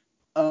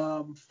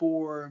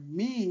 For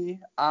me,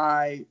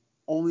 I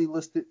only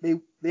listed they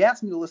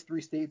asked me to list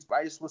 3 states, but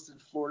I just listed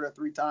Florida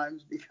 3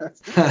 times because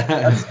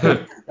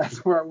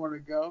that's where I want to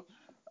go.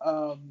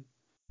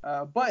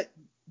 But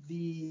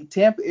the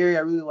Tampa area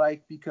I really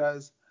like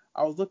because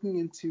I was looking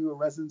into a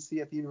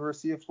residency at the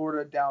University of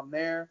Florida down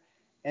there,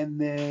 and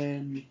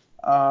then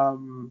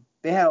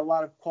they had a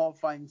lot of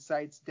qualifying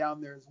sites down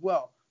there as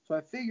well. So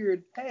I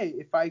figured, hey,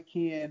 if I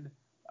can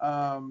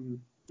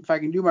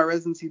do my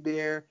residency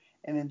there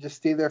and then just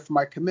stay there for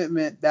my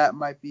commitment, that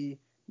might be,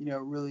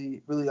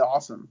 really, really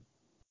awesome.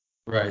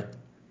 Right.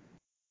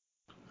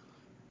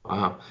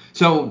 Wow.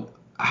 So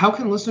how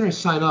can listeners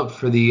sign up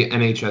for the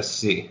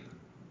NHSC?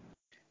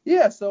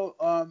 Yeah, so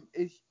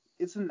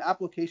it's an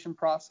application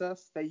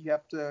process that you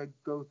have to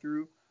go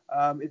through.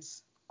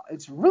 It's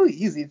really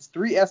easy. It's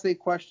 3 essay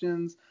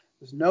questions.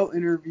 There's no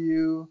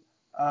interview.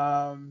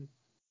 And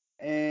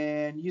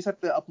you just have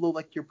to upload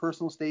like your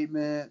personal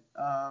statement,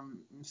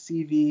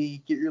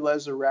 CV, get your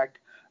letters of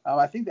rec.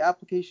 I think the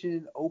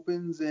application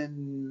opens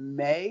in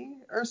May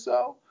or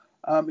so.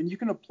 And you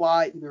can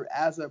apply either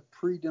as a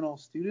pre-dental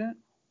student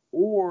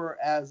or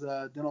as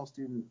a dental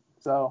student.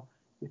 So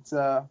it's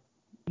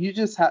you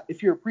just have,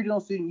 if you're a pre-dental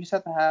student, you just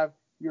have to have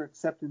your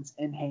acceptance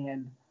in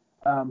hand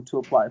to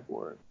apply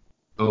for it.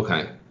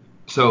 Okay.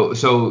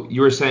 So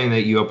you were saying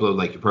that you upload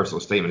like your personal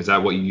statement. Is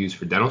that what you use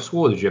for dental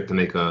school, or did you have to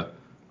make a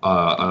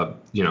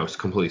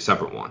completely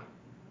separate one?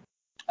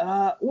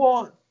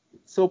 Well,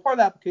 so part of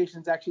the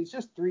application is actually it's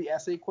just 3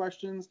 essay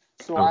questions.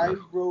 So Okay.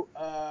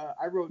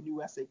 I wrote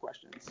new essay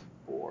questions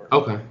for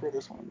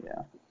this one.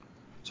 Yeah.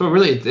 So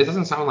really, it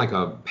doesn't sound like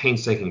a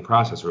painstaking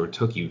process where it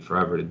took you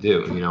forever to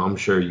do. I'm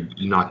sure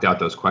you knocked out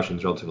those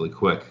questions relatively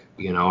quick.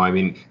 I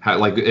mean,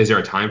 is there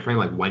a time frame?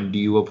 Like, when do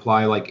you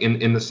apply? Like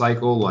in the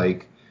cycle?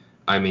 Like,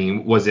 I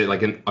mean, was it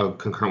like a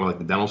concurrent with like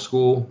the dental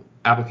school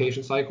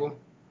application cycle?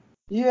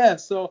 Yeah.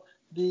 So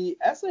the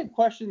essay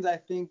questions, I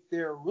think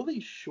they're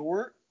really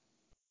short.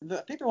 I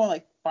think they're only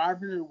like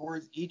 500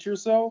 words each or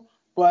so.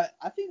 But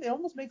I think it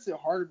almost makes it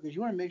harder because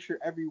you want to make sure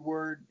every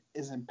word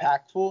is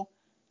impactful.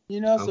 So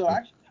Okay.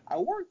 actually, I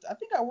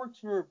think I worked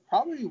for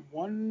probably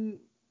 1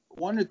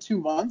 to 2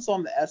 months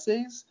on the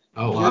essays.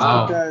 Oh Just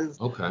wow. because,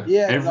 Okay.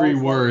 yeah, 'cause I Every was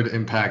like, word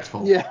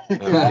impactful. yeah,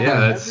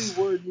 That's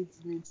every word needs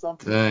to mean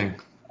something. Dang.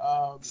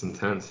 it's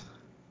intense.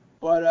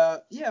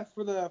 But yeah,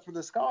 for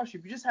the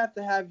scholarship, you just have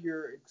to have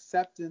your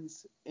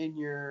acceptance in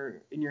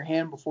your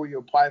hand before you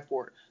apply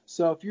for it.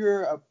 So if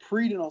you're a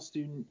pre-dental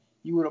student,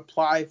 you would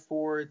apply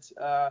for it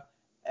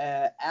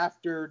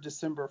after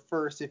December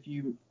 1st if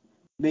you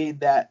made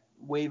that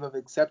wave of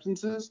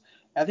acceptances.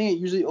 I think it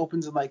usually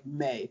opens in like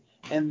May.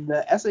 And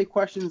the essay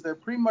questions, they're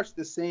pretty much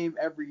the same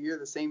every year,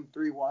 the same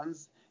 3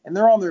 ones. And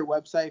they're on their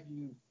website. If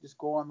you just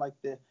go on like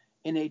the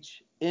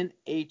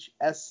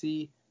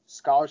NHSC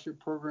scholarship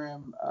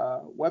program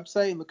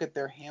website and look at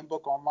their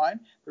handbook online,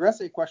 the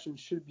essay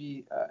questions should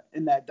be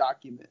in that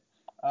document.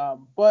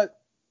 But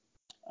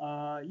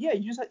yeah,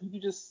 you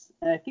just,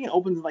 and I think it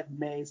opens in like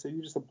May, so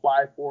you just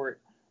apply for it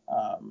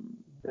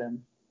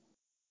then.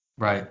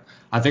 Right.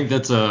 I think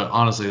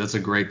honestly, that's a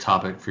great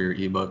topic for your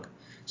ebook.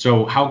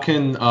 So how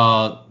can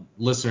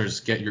listeners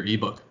get your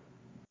ebook?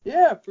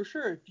 Yeah, for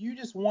sure. If you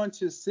just want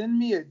to send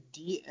me a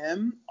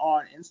DM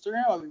on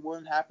Instagram, I'll be more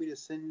than happy to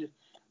send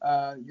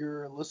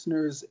your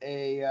listeners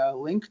a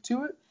link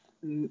to it.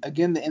 And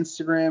again, the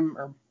Instagram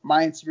or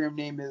my Instagram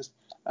name is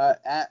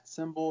at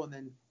symbol and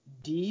then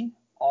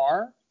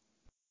dr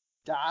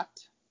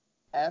dot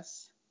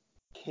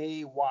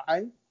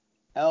SKYLARK.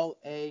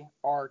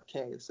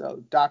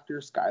 So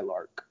Dr.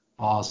 Skylark.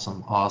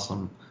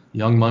 Awesome.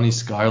 Young Money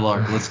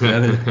Skylark. Let's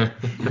get it.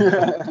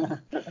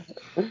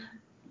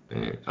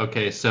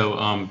 Okay,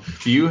 so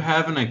do you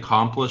have an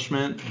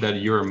accomplishment that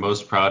you are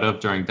most proud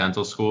of during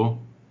dental school?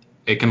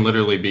 It can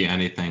literally be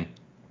anything.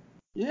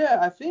 Yeah,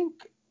 I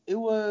think it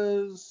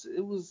was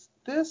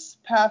this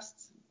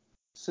past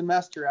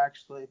semester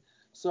actually.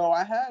 So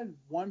I had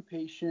one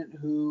patient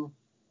who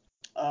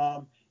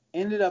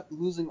ended up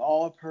losing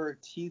all of her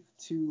teeth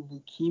to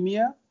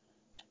leukemia,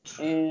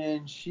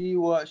 and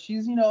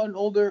she's an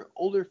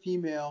older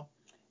female,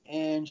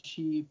 and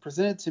she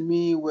presented to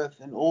me with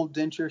an old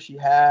denture she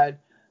had,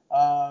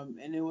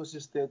 and it was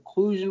just the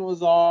occlusion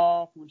was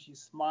off when she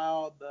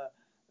smiled, the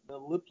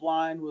lip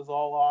line was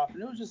all off,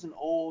 and it was just an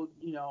old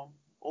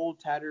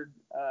tattered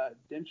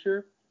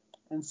denture,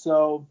 and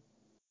so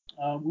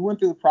we went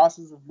through the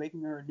process of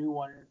making her a new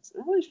one. It's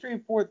a really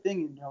straightforward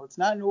thing, it's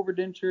not an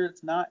overdenture,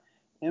 it's not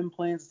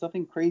implants, it's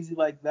nothing crazy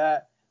like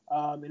that.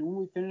 And when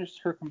we finished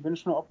her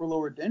conventional upper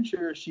lower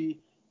denture, she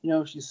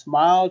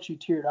smiled, she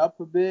teared up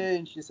a bit,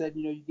 and she said,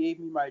 you gave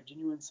me my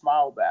genuine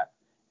smile back.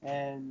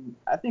 And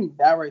I think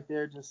that right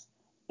there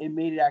it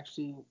made it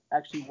actually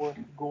worth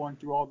going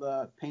through all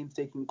the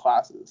painstaking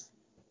classes.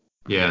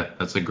 Yeah,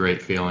 that's a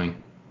great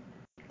feeling.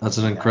 That's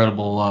an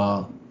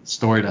incredible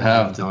story to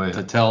have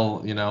to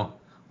tell,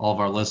 all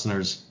of our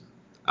listeners.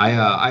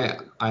 I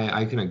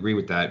can agree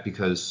with that,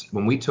 because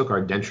when we took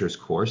our dentures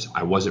course,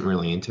 I wasn't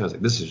really into it. I was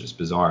like, this is just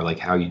bizarre, like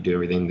how you do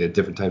everything, the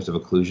different types of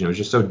occlusion. It was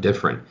just so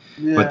different.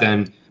 Yeah. But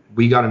then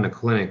we got into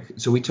clinic.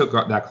 So we took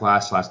that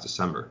class last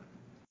December.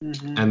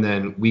 Mm-hmm. And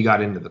then we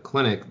got into the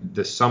clinic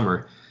this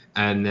summer.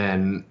 And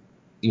then,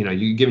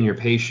 you giving your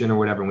patient or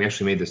whatever, and we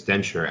actually made this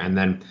denture. And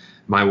then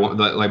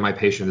my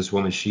patient, this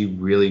woman, she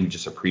really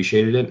just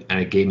appreciated it. And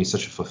it gave me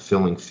such a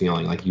fulfilling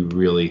feeling. Like you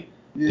really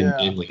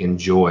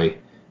enjoy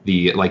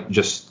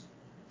just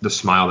the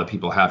smile that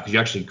people have, because you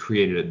actually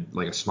created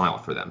a smile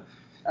for them,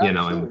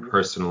 and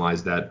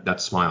personalized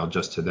that smile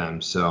just to them.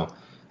 So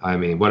I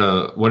mean, what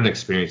an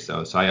experience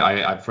though. So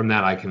I from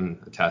that I can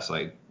attest,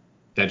 like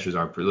dentures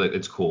are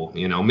it's cool.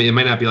 It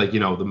might not be like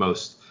the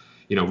most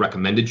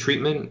recommended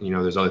treatment.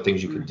 There's other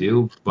things you could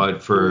do,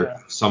 but for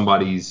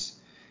somebody's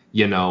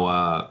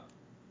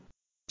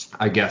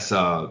I guess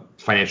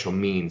financial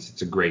means,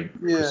 it's a great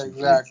procedure.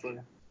 Exactly.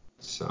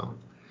 So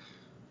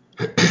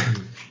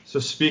So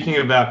speaking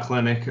about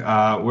clinic,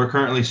 we're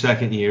currently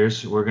second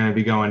years. We're going to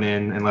be going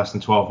in less than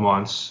 12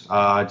 months.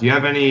 Do you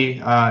have any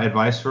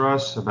advice for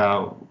us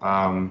about,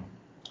 I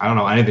don't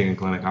know, anything in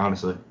clinic,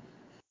 honestly?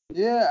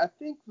 Yeah, I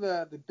think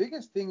the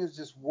biggest thing is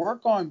just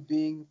work on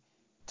being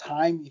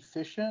time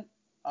efficient.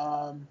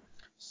 Um,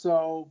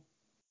 so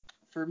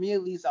for me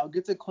at least, I'll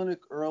get to clinic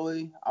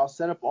early. I'll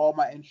set up all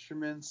my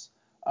instruments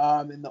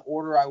in the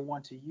order I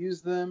want to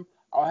use them.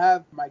 I'll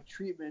have my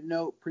treatment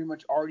note pretty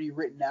much already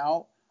written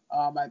out.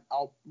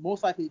 I'll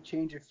most likely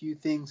change a few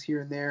things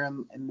here and there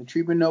in the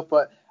treatment note,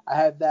 but I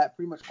have that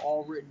pretty much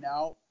all written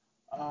out.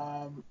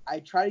 I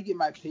try to get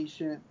my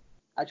patient.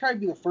 I try to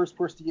be the first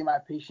person to get my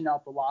patient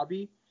out the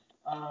lobby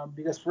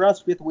because for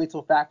us, we have to wait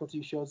till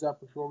faculty shows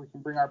up before we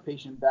can bring our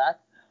patient back.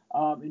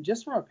 And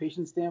just from a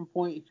patient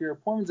standpoint, if your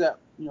appointment's at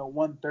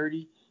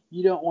 1:30,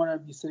 you don't want to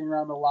be sitting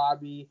around the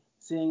lobby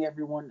seeing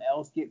everyone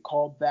else get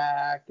called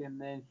back, and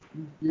then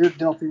you're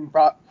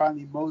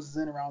finally Moses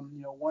in around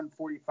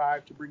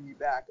 1:45 to bring you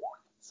back.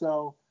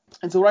 So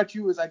what I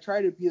do is I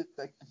try to be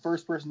like the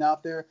first person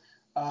out there.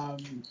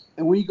 And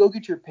when you go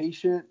get your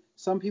patient,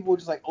 some people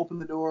just like open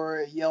the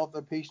door, yell at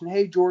the patient,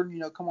 "Hey Jordan,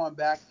 come on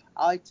back."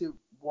 I like to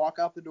walk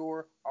out the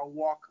door. I'll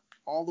walk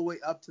all the way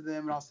up to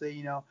them, and I'll say,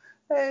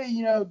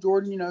 "Hey,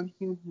 Jordan,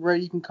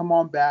 you can come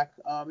on back."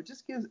 It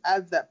just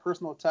adds that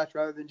personal touch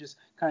rather than just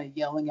kind of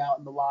yelling out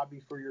in the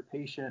lobby for your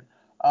patient.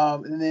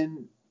 And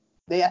then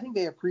I think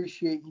they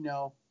appreciate,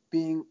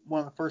 being one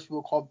of the first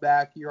people called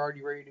back. You're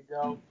already ready to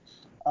go.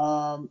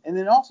 And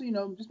then also,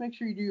 just make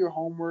sure you do your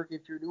homework.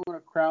 If you're doing a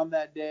crown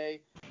that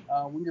day,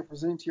 when you're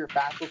presenting to your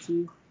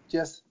faculty,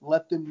 just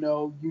let them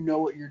know you know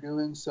what you're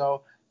doing.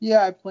 So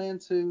yeah, I plan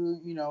to,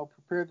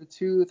 prepare the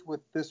tooth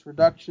with this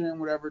reduction,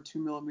 whatever, 2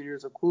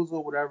 millimeters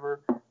occlusal,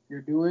 whatever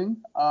you're doing.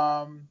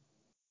 And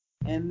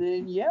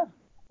then, yeah.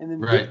 And then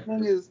Right.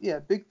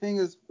 big thing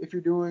is if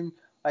you're doing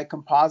like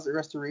composite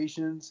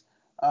restorations,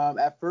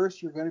 at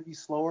first you're going to be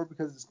slower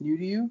because it's new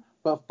to you,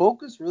 but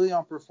focus really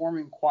on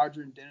performing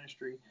quadrant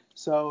dentistry.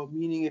 So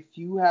meaning if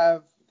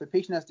the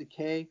patient has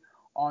decay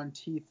on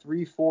teeth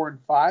 3, 4, and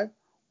 5,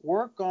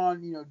 work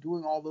on,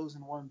 doing all those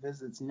in one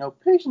visit.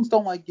 Patients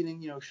don't like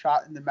getting,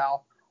 shot in the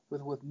mouth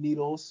with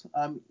needles,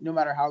 no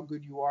matter how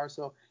good you are.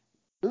 So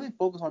really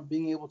focus on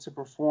being able to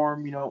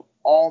perform,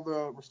 all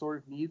the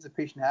restorative needs a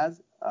patient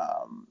has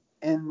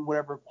in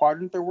whatever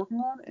quadrant they're working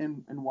on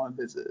in one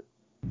visit.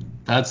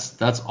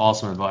 That's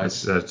awesome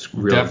advice. That's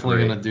really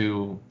definitely great.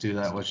 gonna do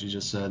that what you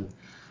just said.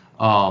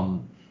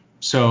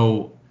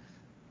 So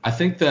I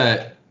think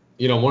that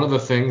one of the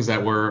things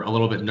that we're a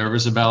little bit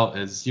nervous about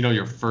is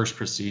your first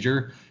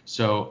procedure.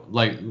 So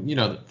like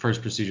the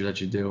first procedure that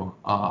you do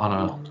on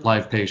a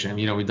live patient.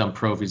 We've done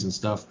prophies and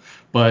stuff.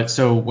 But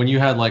so when you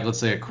had like let's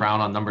say a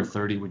crown on number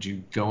 30, would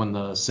you go in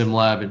the sim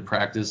lab and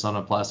practice on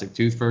a plastic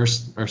tooth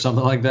first or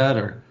something like that,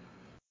 or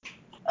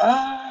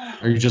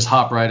you just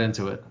hop right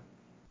into it?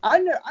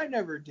 I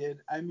never did.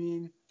 I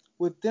mean,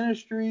 with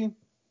dentistry,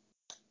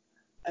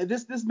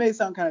 this may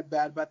sound kind of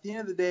bad, but at the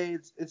end of the day,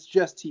 it's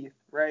just teeth,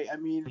 right? I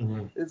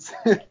mean, it's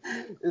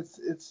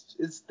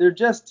they're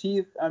just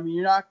teeth. I mean,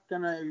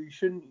 you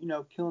shouldn't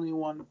kill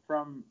anyone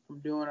from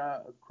doing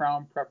a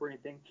crown prep or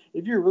anything.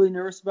 If you're really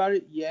nervous about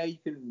it, yeah, you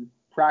can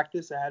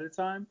practice ahead of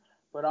time.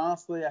 But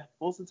honestly,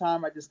 most of the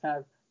time, I just kind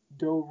of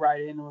dove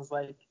right in and was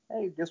like,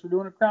 hey, guess we're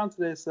doing a crown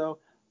today, so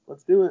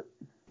let's do it.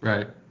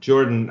 Right.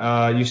 Jordan,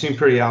 you seem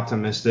pretty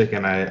optimistic,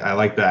 and I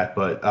like that.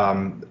 But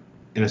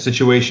in a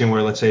situation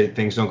where, let's say,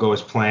 things don't go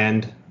as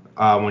planned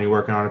when you're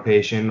working on a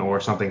patient or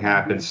something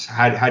happens,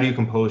 how do you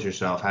compose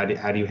yourself? How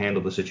do you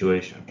handle the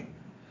situation?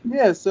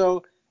 Yeah,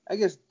 so I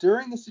guess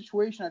during the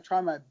situation, I try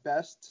my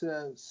best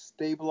to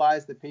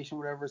stabilize the patient,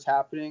 whatever's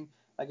happening.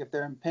 Like if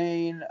they're in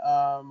pain,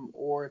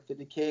 or if the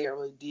decay got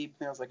really deep,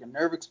 there's like a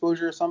nerve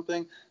exposure or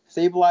something,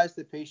 stabilize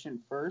the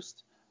patient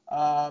first.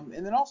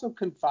 And then also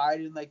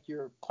confide in like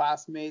your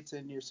classmates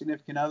and your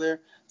significant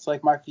other. It's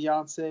like my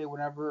fiance,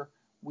 whenever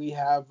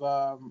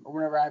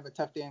whenever I have a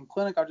tough day in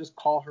clinic, I'll just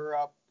call her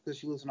up because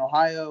she lives in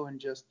Ohio and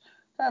just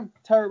kind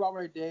of tell her about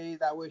my day.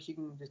 That way she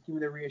can just give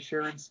me the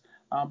reassurance.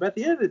 But at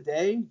the end of the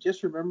day,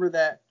 just remember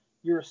that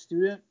you're a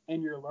student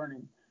and you're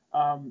learning.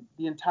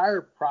 The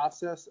entire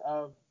process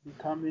of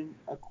becoming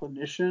a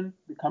clinician,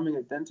 becoming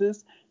a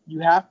dentist,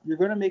 you're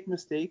going to make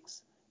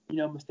mistakes.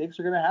 Mistakes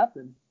are going to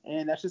happen,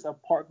 and that's just a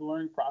part of the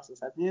learning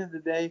process. At the end of the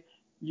day,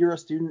 you're a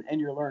student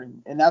and you're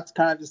learning, and that's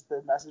kind of just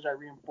the message I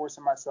reinforce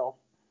in myself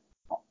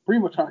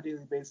pretty much on a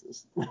daily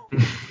basis.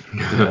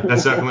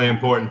 That's definitely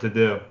important to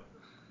do.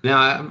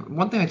 Now,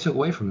 one thing I took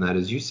away from that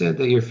is you said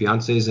that your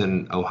fiance's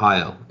in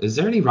Ohio. Is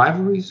there any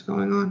rivalries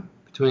going on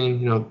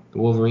between, the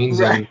Wolverines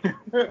and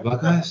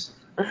Buckeyes?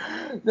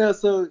 No,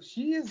 so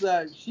she's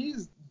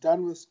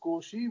done with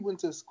school. She went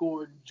to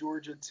school in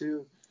Georgia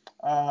too,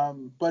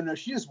 but no,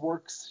 she just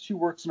works. She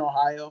works in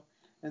Ohio,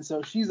 and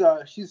so she's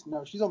on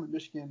the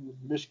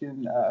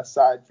Michigan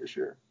side for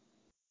sure.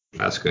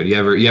 That's good. You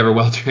ever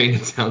well trained?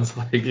 It sounds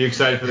like. You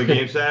excited for the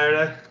game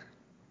Saturday?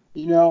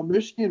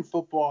 Michigan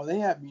football, they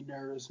have me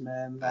nervous,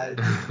 man.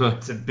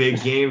 It's a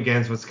big game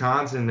against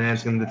Wisconsin, man.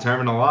 It's going to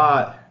determine a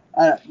lot.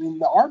 I mean,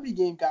 the Army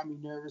game got me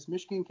nervous.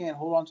 Michigan can't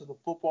hold on to the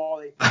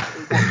football. They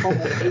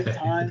fumbled 8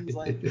 times.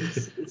 Like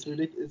it's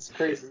ridiculous. It's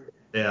crazy.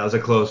 Yeah, it was a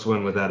close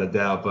win without a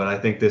doubt, but I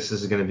think this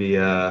is going to be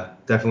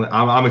definitely.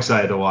 I'm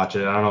excited to watch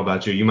it. I don't know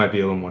about you. You might be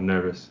a little more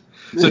nervous.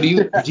 So do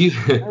you I'm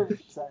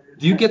excited.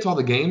 do you get to all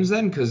the games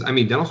then? Because I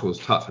mean, dental school is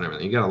tough and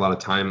everything. You got a lot of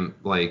time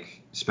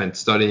like spent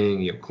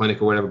studying, you have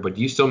clinic or whatever. But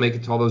do you still make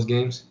it to all those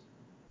games?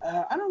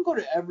 I don't go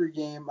to every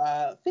game.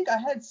 I think I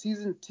had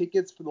season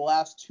tickets for the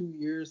last 2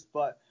 years,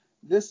 but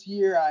this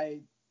year I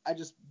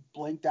just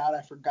blanked out.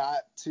 I forgot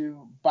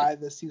to buy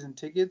the season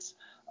tickets.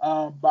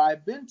 But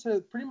I've been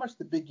to pretty much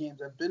the big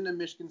games. I've been to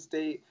Michigan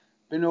State,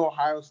 been to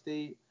Ohio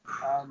State.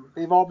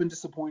 They've all been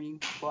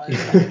disappointing, but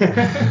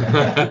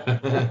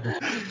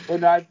but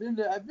no, I've been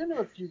to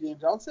a few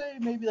games. I would say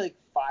maybe like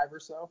 5 or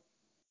so.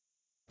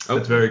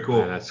 That's very cool.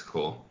 Yeah, that's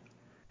cool.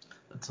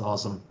 That's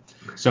awesome.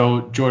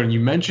 So, Jordan, you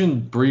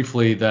mentioned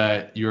briefly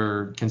that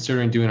you're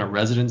considering doing a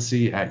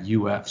residency at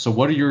UF. So,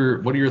 what are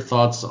your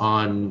thoughts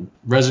on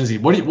residency?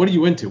 What are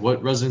you into?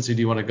 What residency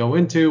do you want to go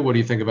into? What do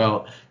you think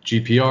about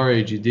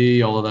GPR,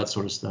 AGD, all of that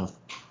sort of stuff?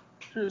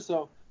 Sure.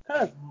 So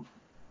kind of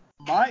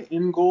my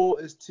end goal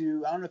is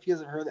to, I don't know if you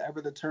guys have heard ever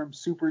the term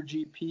Super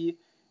GP.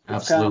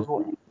 It's kind of,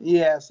 Absolutely.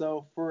 yeah.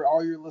 So for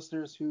all your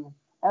listeners who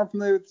aren't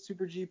familiar with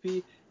Super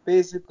GP,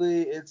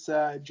 basically it's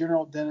a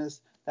general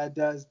dentist that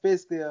does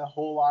basically a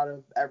whole lot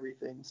of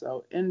everything.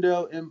 So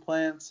endo,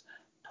 implants,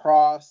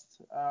 prost,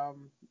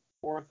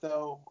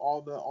 ortho,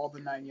 all the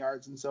 9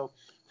 yards. And so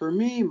for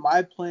me,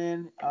 my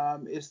plan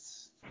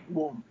is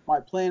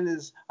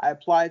I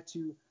applied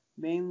to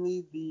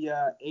mainly the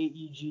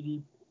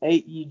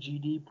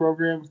AEGD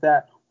programs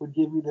that would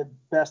give me the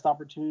best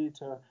opportunity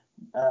to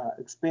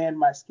expand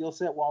my skill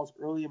set while I was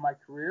early in my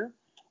career.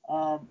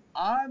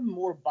 I'm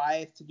more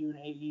biased to do an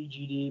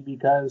AEGD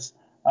because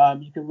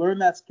you can learn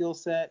that skill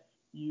set.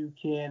 You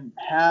can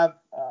have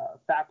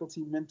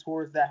faculty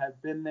mentors that have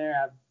been there,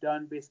 have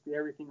done basically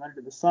everything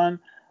under the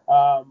sun.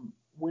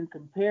 When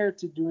compared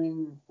to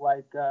doing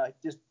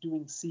just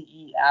doing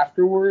CE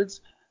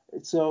afterwards.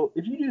 So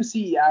if you do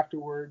CE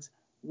afterwards,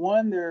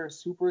 one, they're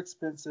super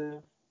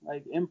expensive.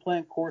 Like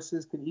implant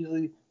courses can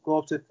easily go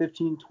up to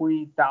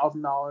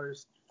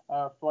 $15,000-$20,000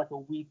 for like a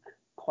week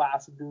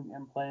class of doing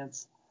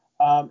implants.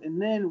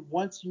 And then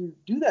once you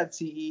do that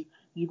CE,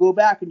 you go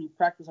back and you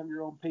practice on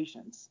your own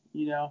patients.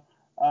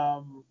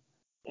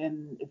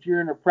 And if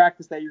you're in a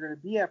practice that you're going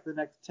to be at for the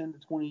next 10 to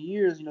 20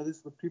 years, this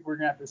is the people you're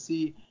going to have to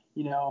see,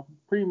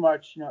 pretty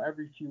much,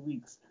 every few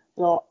weeks.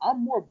 So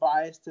I'm more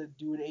biased to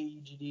do an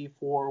AEGD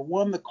for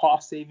one, the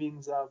cost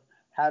savings of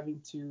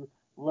having to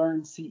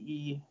learn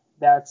CE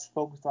that's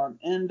focused on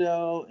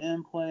endo,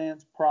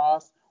 implants,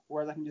 pros,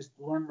 whereas I can just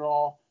learn it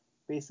all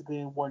basically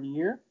in 1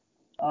 year.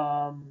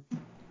 But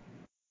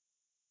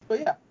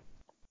yeah.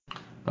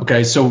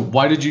 Okay, so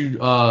why did you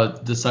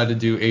decide to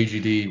do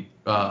AGD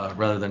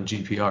rather than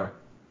GPR?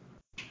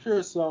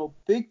 Sure. So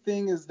big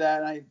thing is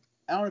that I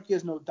don't know if you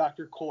guys know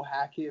Dr. Cole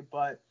Hackett,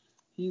 but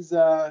he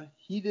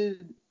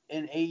did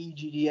an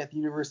AEGD at the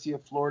University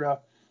of Florida,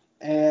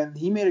 and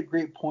he made a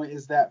great point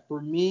is that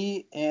for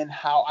me and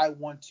how I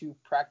want to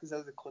practice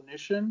as a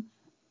clinician,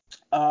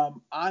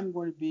 I'm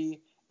going to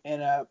be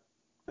in a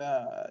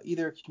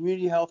either a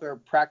community health or a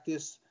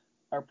practice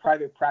or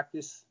private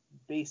practice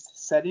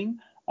based setting.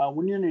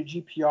 When you're in a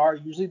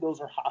GPR, usually those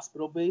are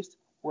hospital based,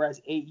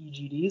 whereas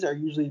AEGDs are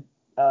usually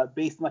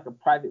based in like a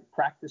private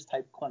practice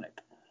type clinic.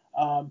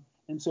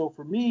 And so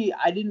for me,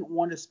 I didn't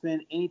want to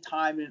spend any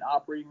time in an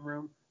operating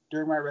room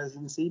during my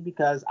residency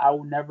because I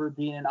will never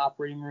be in an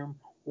operating room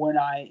when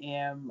I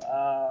am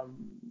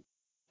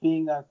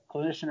being a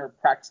clinician or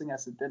practicing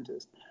as a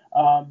dentist.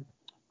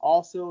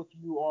 Also, if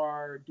you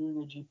are doing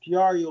a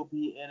GPR, you'll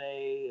be in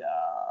a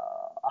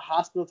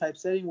hospital type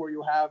setting where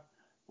you'll have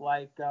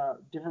like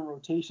different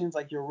rotations.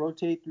 Like you'll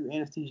rotate through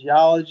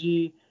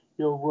anesthesiology,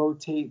 you'll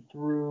rotate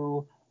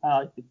through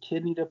like the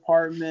kidney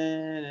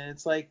department, and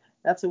it's like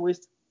that's a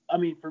waste. I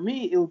mean, for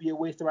me, it would be a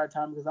waste of my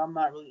time because I'm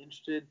not really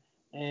interested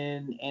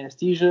in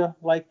anesthesia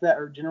like that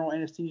or general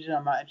anesthesia.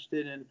 I'm not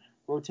interested in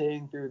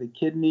rotating through the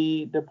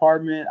kidney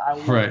department. I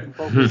want Right. to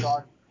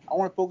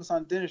focus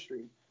on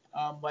dentistry.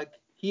 Like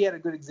he had a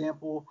good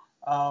example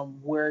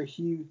where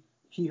he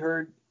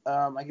heard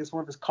I guess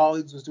one of his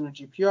colleagues was doing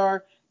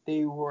GPR.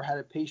 They had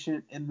a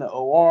patient in the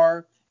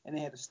OR and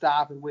they had to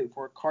stop and wait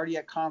for a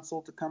cardiac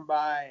consult to come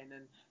by, and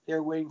then they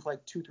were waiting for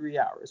like 2-3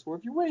 hours. Well,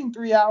 if you're waiting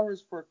 3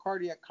 hours for a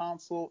cardiac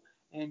consult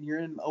and you're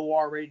in the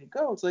OR ready to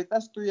go, it's like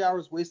that's 3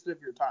 hours wasted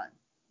of your time,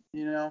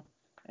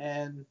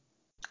 And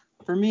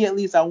for me, at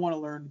least, I want to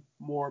learn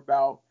more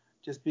about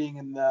just being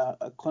in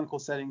a clinical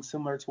setting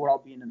similar to what I'll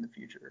be in the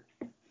future.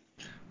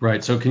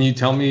 Right. So can you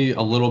tell me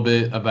a little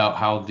bit about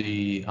how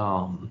the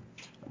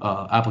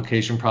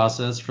application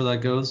process for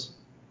that goes?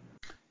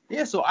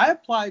 Yeah, so I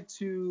applied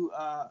to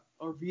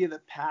or via the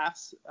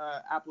PASS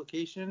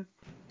application.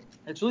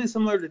 It's really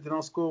similar to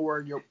dental school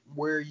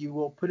where you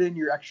will put in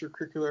your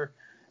extracurricular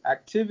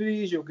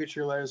activities, you'll get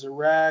your letters of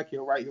rec,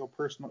 you'll write your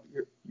personal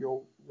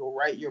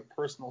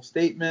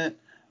statement,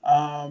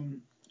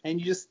 and you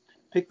just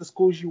pick the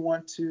schools you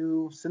want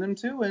to send them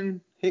to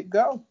and hit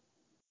go.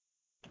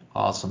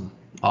 Awesome.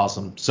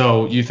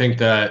 So you think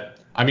that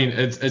I mean,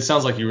 it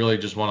sounds like you really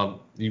just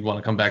want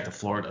to come back to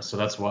Florida, so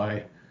that's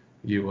why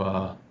you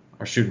are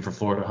shooting for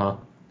Florida, huh?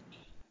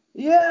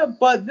 Yeah,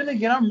 but then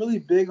again, I'm really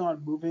big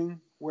on moving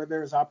where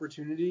there's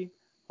opportunity.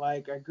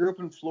 Like I grew up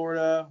in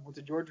Florida, went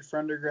to Georgia for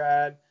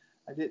undergrad.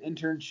 I did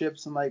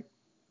internships in like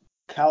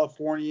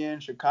California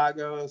and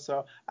Chicago,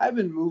 so I've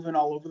been moving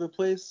all over the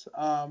place.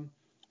 And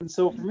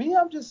so for me,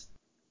 I'm just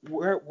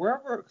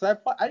wherever because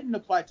I didn't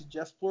apply to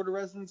just Florida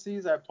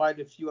residencies. I applied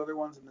to a few other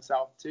ones in the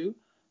South too.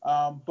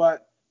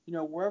 But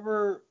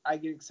wherever I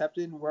get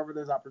accepted and wherever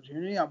there's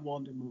opportunity, I'm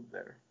willing to move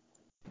there.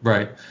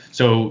 Right.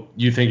 So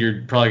you think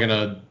you're probably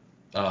gonna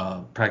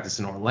practice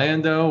in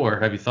Orlando, or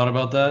have you thought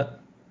about that?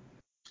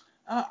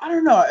 I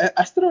don't know.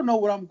 I still don't know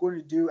what I'm going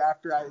to do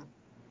after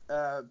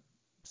I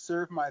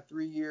serve my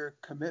 3-year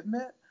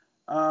commitment.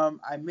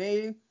 I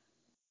may.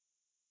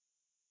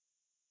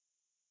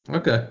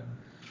 Okay,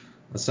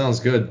 that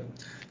sounds good.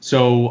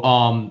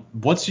 So,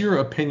 what's your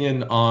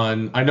opinion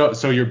on? I know,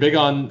 so you're big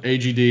on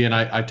AGD, and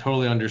I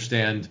totally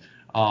understand.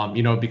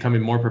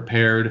 Becoming more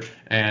prepared,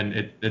 and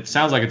it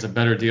sounds like it's a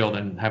better deal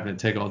than having to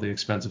take all the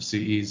expensive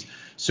CEs.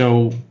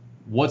 So,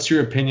 what's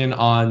your opinion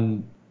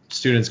on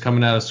students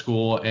coming out of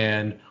school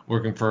and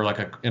working for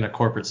in a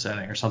corporate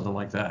setting or something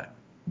like that?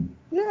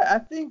 Yeah, I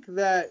think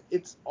that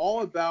it's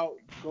all about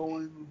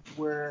going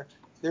where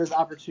there's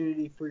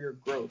opportunity for your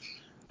growth.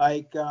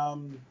 Like,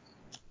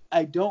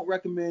 I don't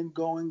recommend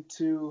going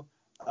to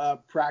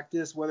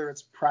practice, whether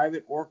it's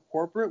private or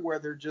corporate, where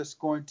they're just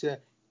going to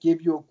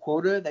give you a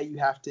quota that you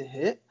have to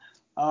hit.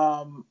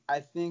 I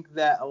think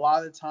that a lot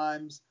of the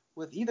times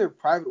with either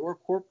private or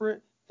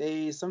corporate,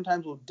 they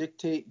sometimes will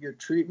dictate your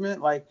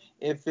treatment. Like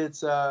if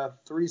it's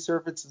 3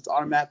 surface, it's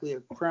automatically a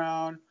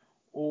crown,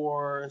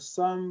 or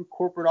some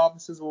corporate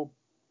offices will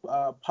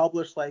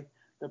publish like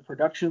the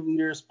production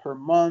liters per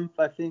month.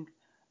 I think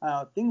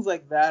things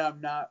like that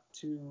I'm not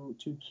too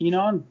keen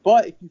on.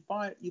 But if you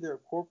find either a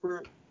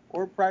corporate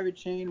or private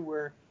chain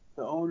where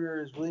the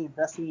owner is really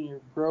investing in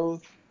your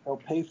growth, they'll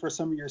pay for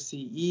some of your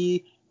CE,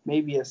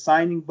 maybe a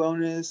signing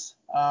bonus.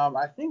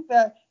 I think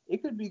that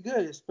it could be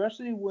good,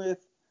 especially with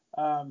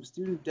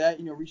student debt,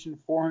 reaching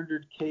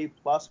 400K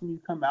plus when you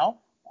come out.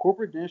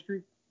 Corporate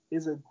dentistry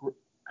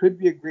could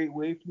be a great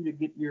way for you to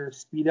get your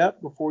speed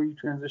up before you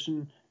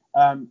transition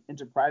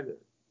into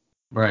private.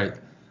 Right.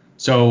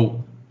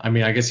 So, I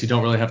mean, I guess you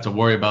don't really have to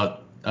worry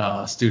about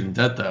student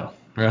debt, though,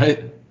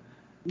 right?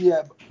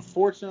 Yeah,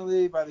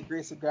 fortunately, by the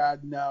grace of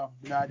God, no,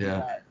 I do Yeah.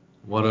 not.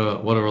 What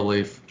a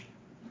relief.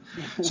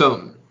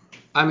 So,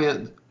 I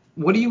mean,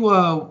 what do you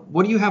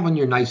have on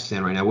your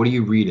nightstand right now? What are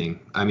you reading?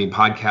 I mean,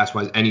 podcast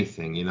wise,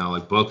 anything,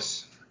 like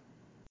books.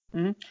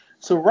 Mm-hmm.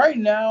 So right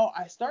now,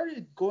 I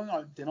started going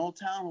on Dental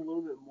Town a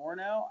little bit more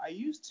now. I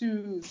used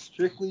to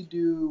strictly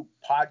do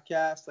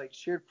podcasts like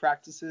shared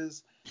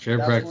practices. Shared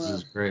That's practice one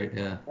is of great,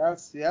 yeah.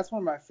 that's one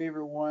of my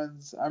favorite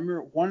ones. I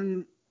remember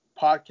one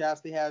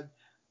podcast they had.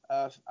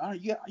 I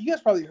don't know, you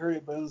guys probably heard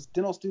it, but it was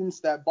dental students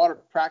that bought a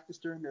practice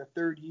during their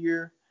 3rd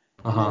year,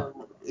 and Uh-huh.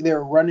 they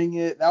were running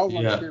it. That was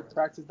on Yeah. shared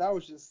practice. That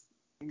was just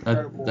That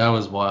incredible.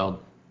 was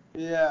wild.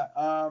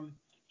 Yeah.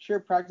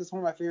 Shared practice,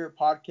 one of my favorite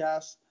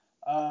podcasts.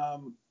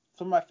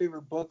 Some of my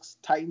favorite books,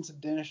 Titans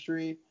of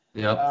Dentistry,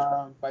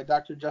 Yep. by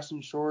Dr.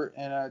 Justin Short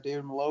and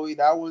David Malloy.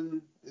 That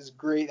one is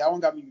great. That one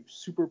got me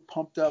super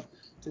pumped up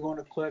to go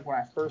into clinic when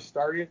I first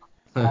started.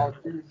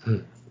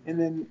 And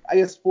then I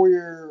guess for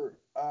your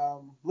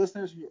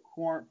listeners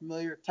who aren't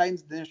familiar,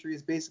 Titans of Dentistry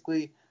is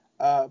basically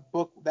a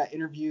book that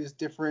interviews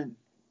different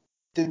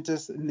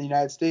dentists in the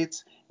United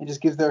States and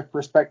just gives their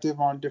perspective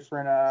on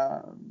different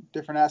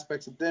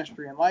aspects of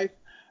dentistry and life.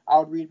 I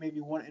would read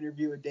maybe one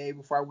interview a day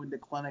before I went to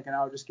clinic, and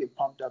I would just get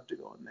pumped up to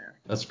go in there.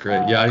 That's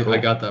great. Yeah, I Cool.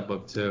 got that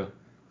book too.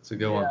 It's a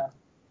good one.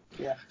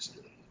 Yeah.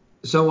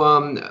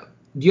 So,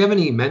 do you have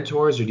any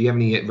mentors or do you have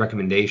any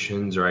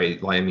recommendations or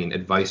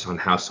advice on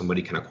how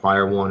somebody can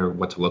acquire one or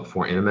what to look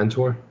for in a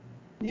mentor?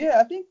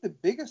 Yeah, I think the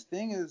biggest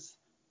thing is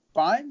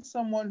find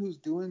someone who's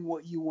doing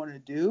what you want to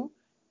do,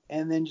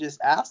 and then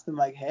just ask them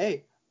like,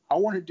 "Hey, I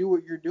want to do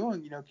what you're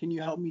doing. Can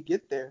you help me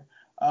get there?"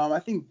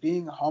 I think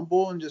being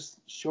humble and just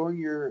showing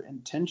your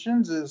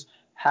intentions is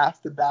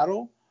half the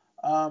battle.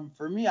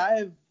 For me, I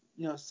have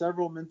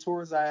several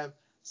mentors. I have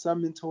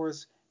some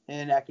mentors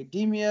in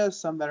academia,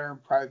 some that are in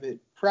private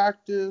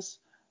practice,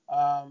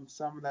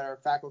 some that are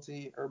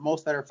faculty, or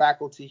most that are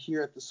faculty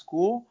here at the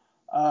school.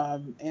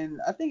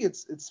 And I think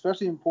it's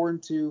especially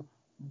important to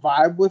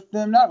vibe with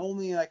them, not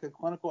only in like a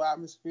clinical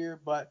atmosphere,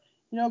 but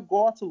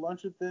go out to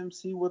lunch with them,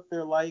 see what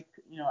they're like,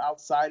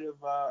 outside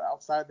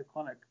the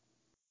clinic.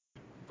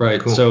 Right.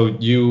 Cool. So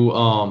you,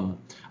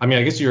 I mean,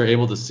 I guess you're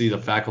able to see the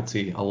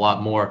faculty a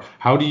lot more.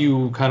 How do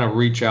you kind of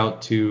reach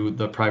out to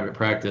the private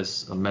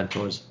practice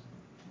mentors?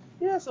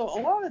 Yeah, so a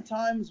lot of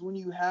times when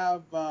you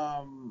have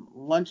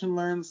lunch and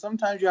learns,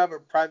 sometimes you have a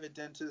private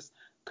dentist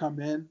come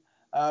in.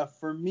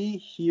 For me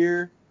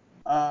here,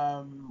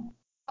 I'm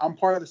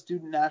part of the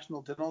Student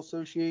National Dental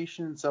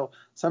Association, so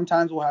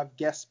sometimes we'll have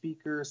guest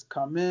speakers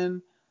come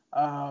in.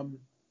 And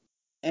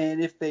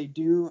if they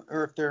do,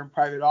 or if they're in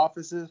private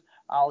offices,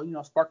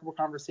 I'll spark up a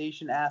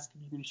conversation, ask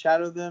if you can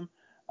shadow them.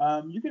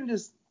 You can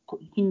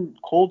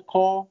cold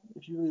call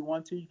if you really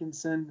want to. You can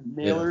send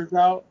mailers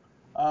out.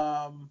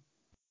 Yeah,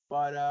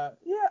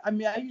 I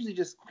mean, I usually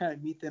just kind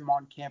of meet them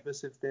on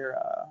campus if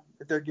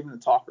they're giving a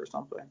talk or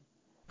something.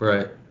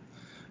 Right.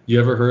 You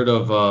ever heard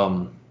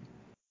of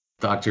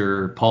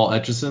Dr. Paul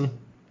Etchison,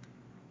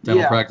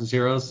 Dental Practice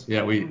Heroes?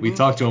 Yeah, we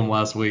talked to him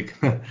last week.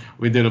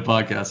 We did a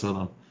podcast with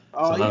him,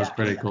 so that was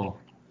pretty cool.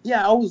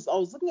 Yeah, I was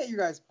looking at your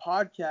guys'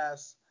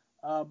 podcast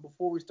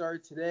before we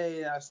started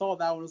today, and I saw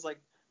that one was like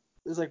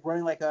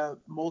running like a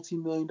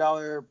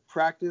multi-million-dollar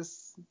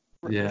practice.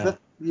 Yeah.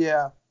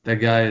 That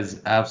guy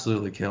is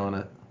absolutely killing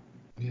it.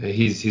 Yeah,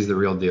 he's the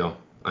real deal.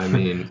 I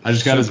mean, I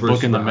just got his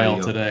book in the mail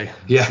today.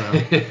 Yeah. So.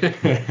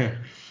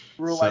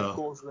 Real life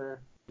goals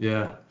there.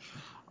 Yeah.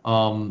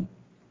 Are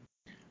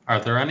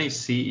there any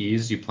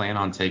CEs you plan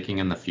on taking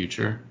in the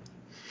future?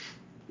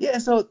 Yeah,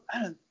 so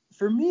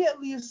for me at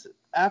least,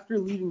 after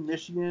leaving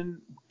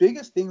Michigan,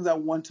 biggest things I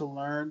want to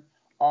learn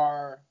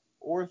are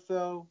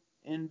ortho,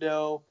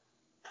 endo,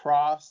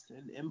 pros,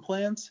 and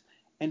implants.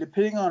 And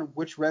depending on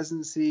which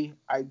residency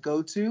I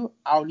go to,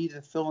 I'll need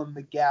to fill in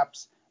the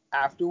gaps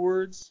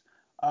afterwards.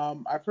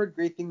 I've heard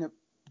great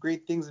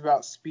things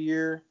about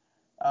Spear,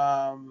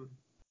 and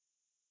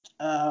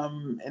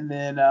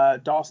then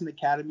Dawson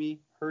Academy.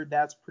 Heard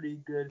that's pretty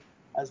good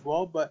as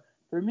well. But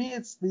for me,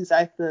 it's at least I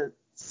have to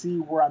see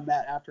where I'm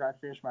at after I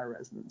finish my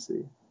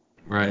residency.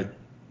 Right.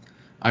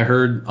 I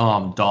heard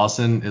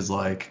Dawson is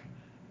like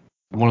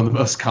one of the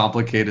most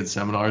complicated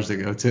seminars to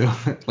go to.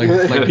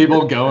 like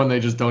people go and they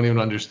just don't even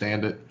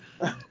understand it.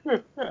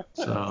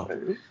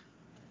 So.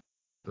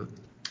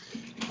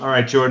 All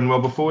right, Jordan.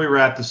 Well, before we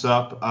wrap this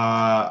up,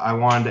 I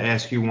wanted to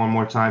ask you one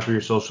more time for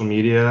your social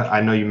media.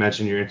 I know you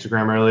mentioned your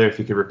Instagram earlier. If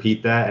you could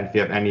repeat that, and if you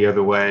have any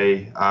other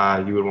way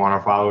you would want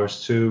our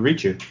followers to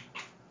reach you.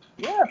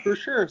 Yeah, for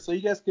sure. So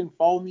you guys can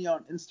follow me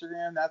on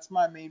Instagram. That's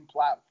my main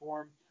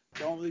platform.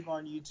 Don't really go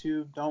on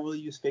YouTube. Don't really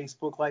use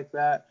Facebook like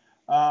that.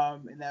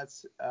 And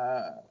that's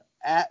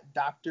at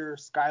Dr.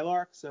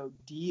 Skylark. So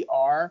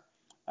Dr.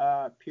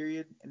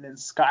 Period and then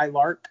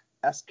Skylark,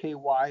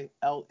 Skylark.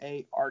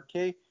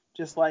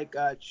 Just like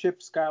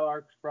Chip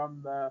Skylark from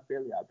the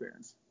Fairly Odd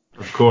Parents.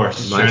 Of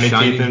course, shiny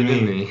teeth in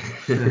me.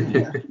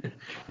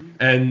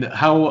 And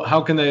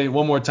how can they,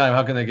 one more time,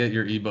 how can they get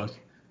your ebook?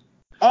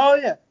 Oh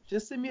yeah,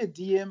 just send me a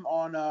DM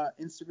on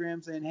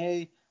Instagram saying,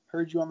 hey,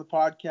 heard you on the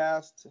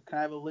podcast. Can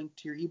I have a link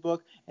to your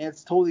ebook? And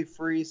it's totally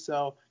free,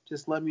 so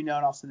just let me know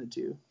and I'll send it to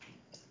you.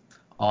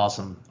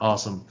 Awesome.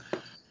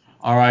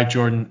 All right,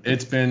 Jordan,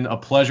 it's been a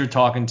pleasure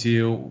talking to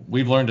you.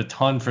 We've learned a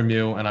ton from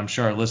you, and I'm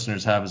sure our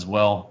listeners have as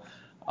well.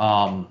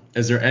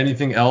 Is there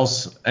anything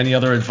else, any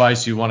other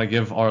advice you want to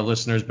give our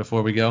listeners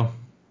before we go?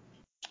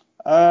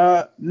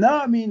 No,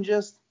 I mean,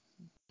 just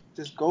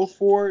go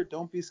for it.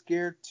 Don't be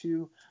scared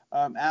to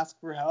ask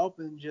for help,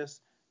 and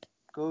just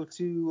go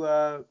to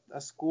a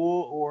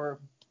school or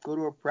go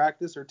to a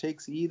practice or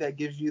take CE that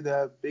gives you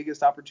the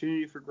biggest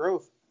opportunity for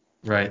growth.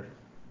 Right.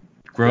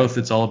 Growth,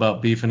 it's all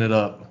about beefing it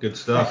up. Good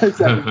stuff.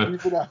 Exactly,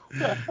 beef it up.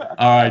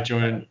 All right,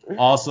 Jordan.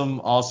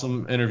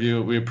 Awesome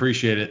interview. We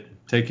appreciate it.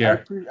 Take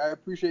care. I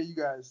appreciate you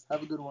guys.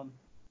 Have a good one.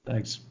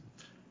 Thanks.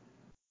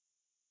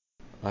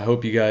 I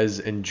hope you guys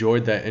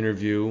enjoyed that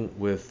interview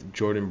with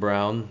Jordan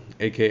Brown,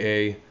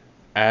 aka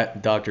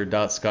at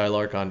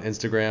Dr.Skylark on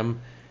Instagram.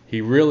 He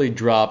really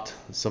dropped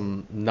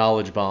some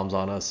knowledge bombs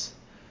on us,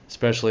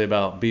 especially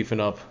about beefing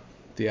up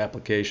the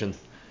application.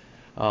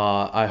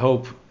 I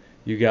hope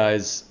you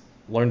guys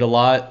learned a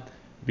lot.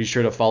 Be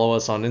sure to follow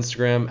us on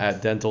Instagram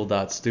at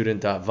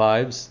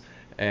dental.student.vibes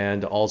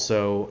and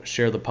also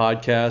share the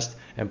podcast.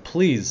 And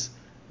please,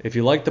 if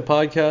you like the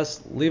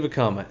podcast, leave a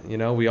comment.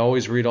 We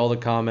always read all the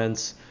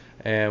comments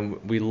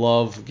and we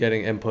love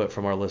getting input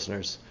from our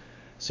listeners.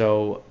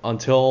 So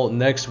until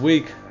next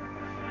week,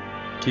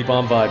 keep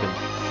on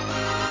vibing.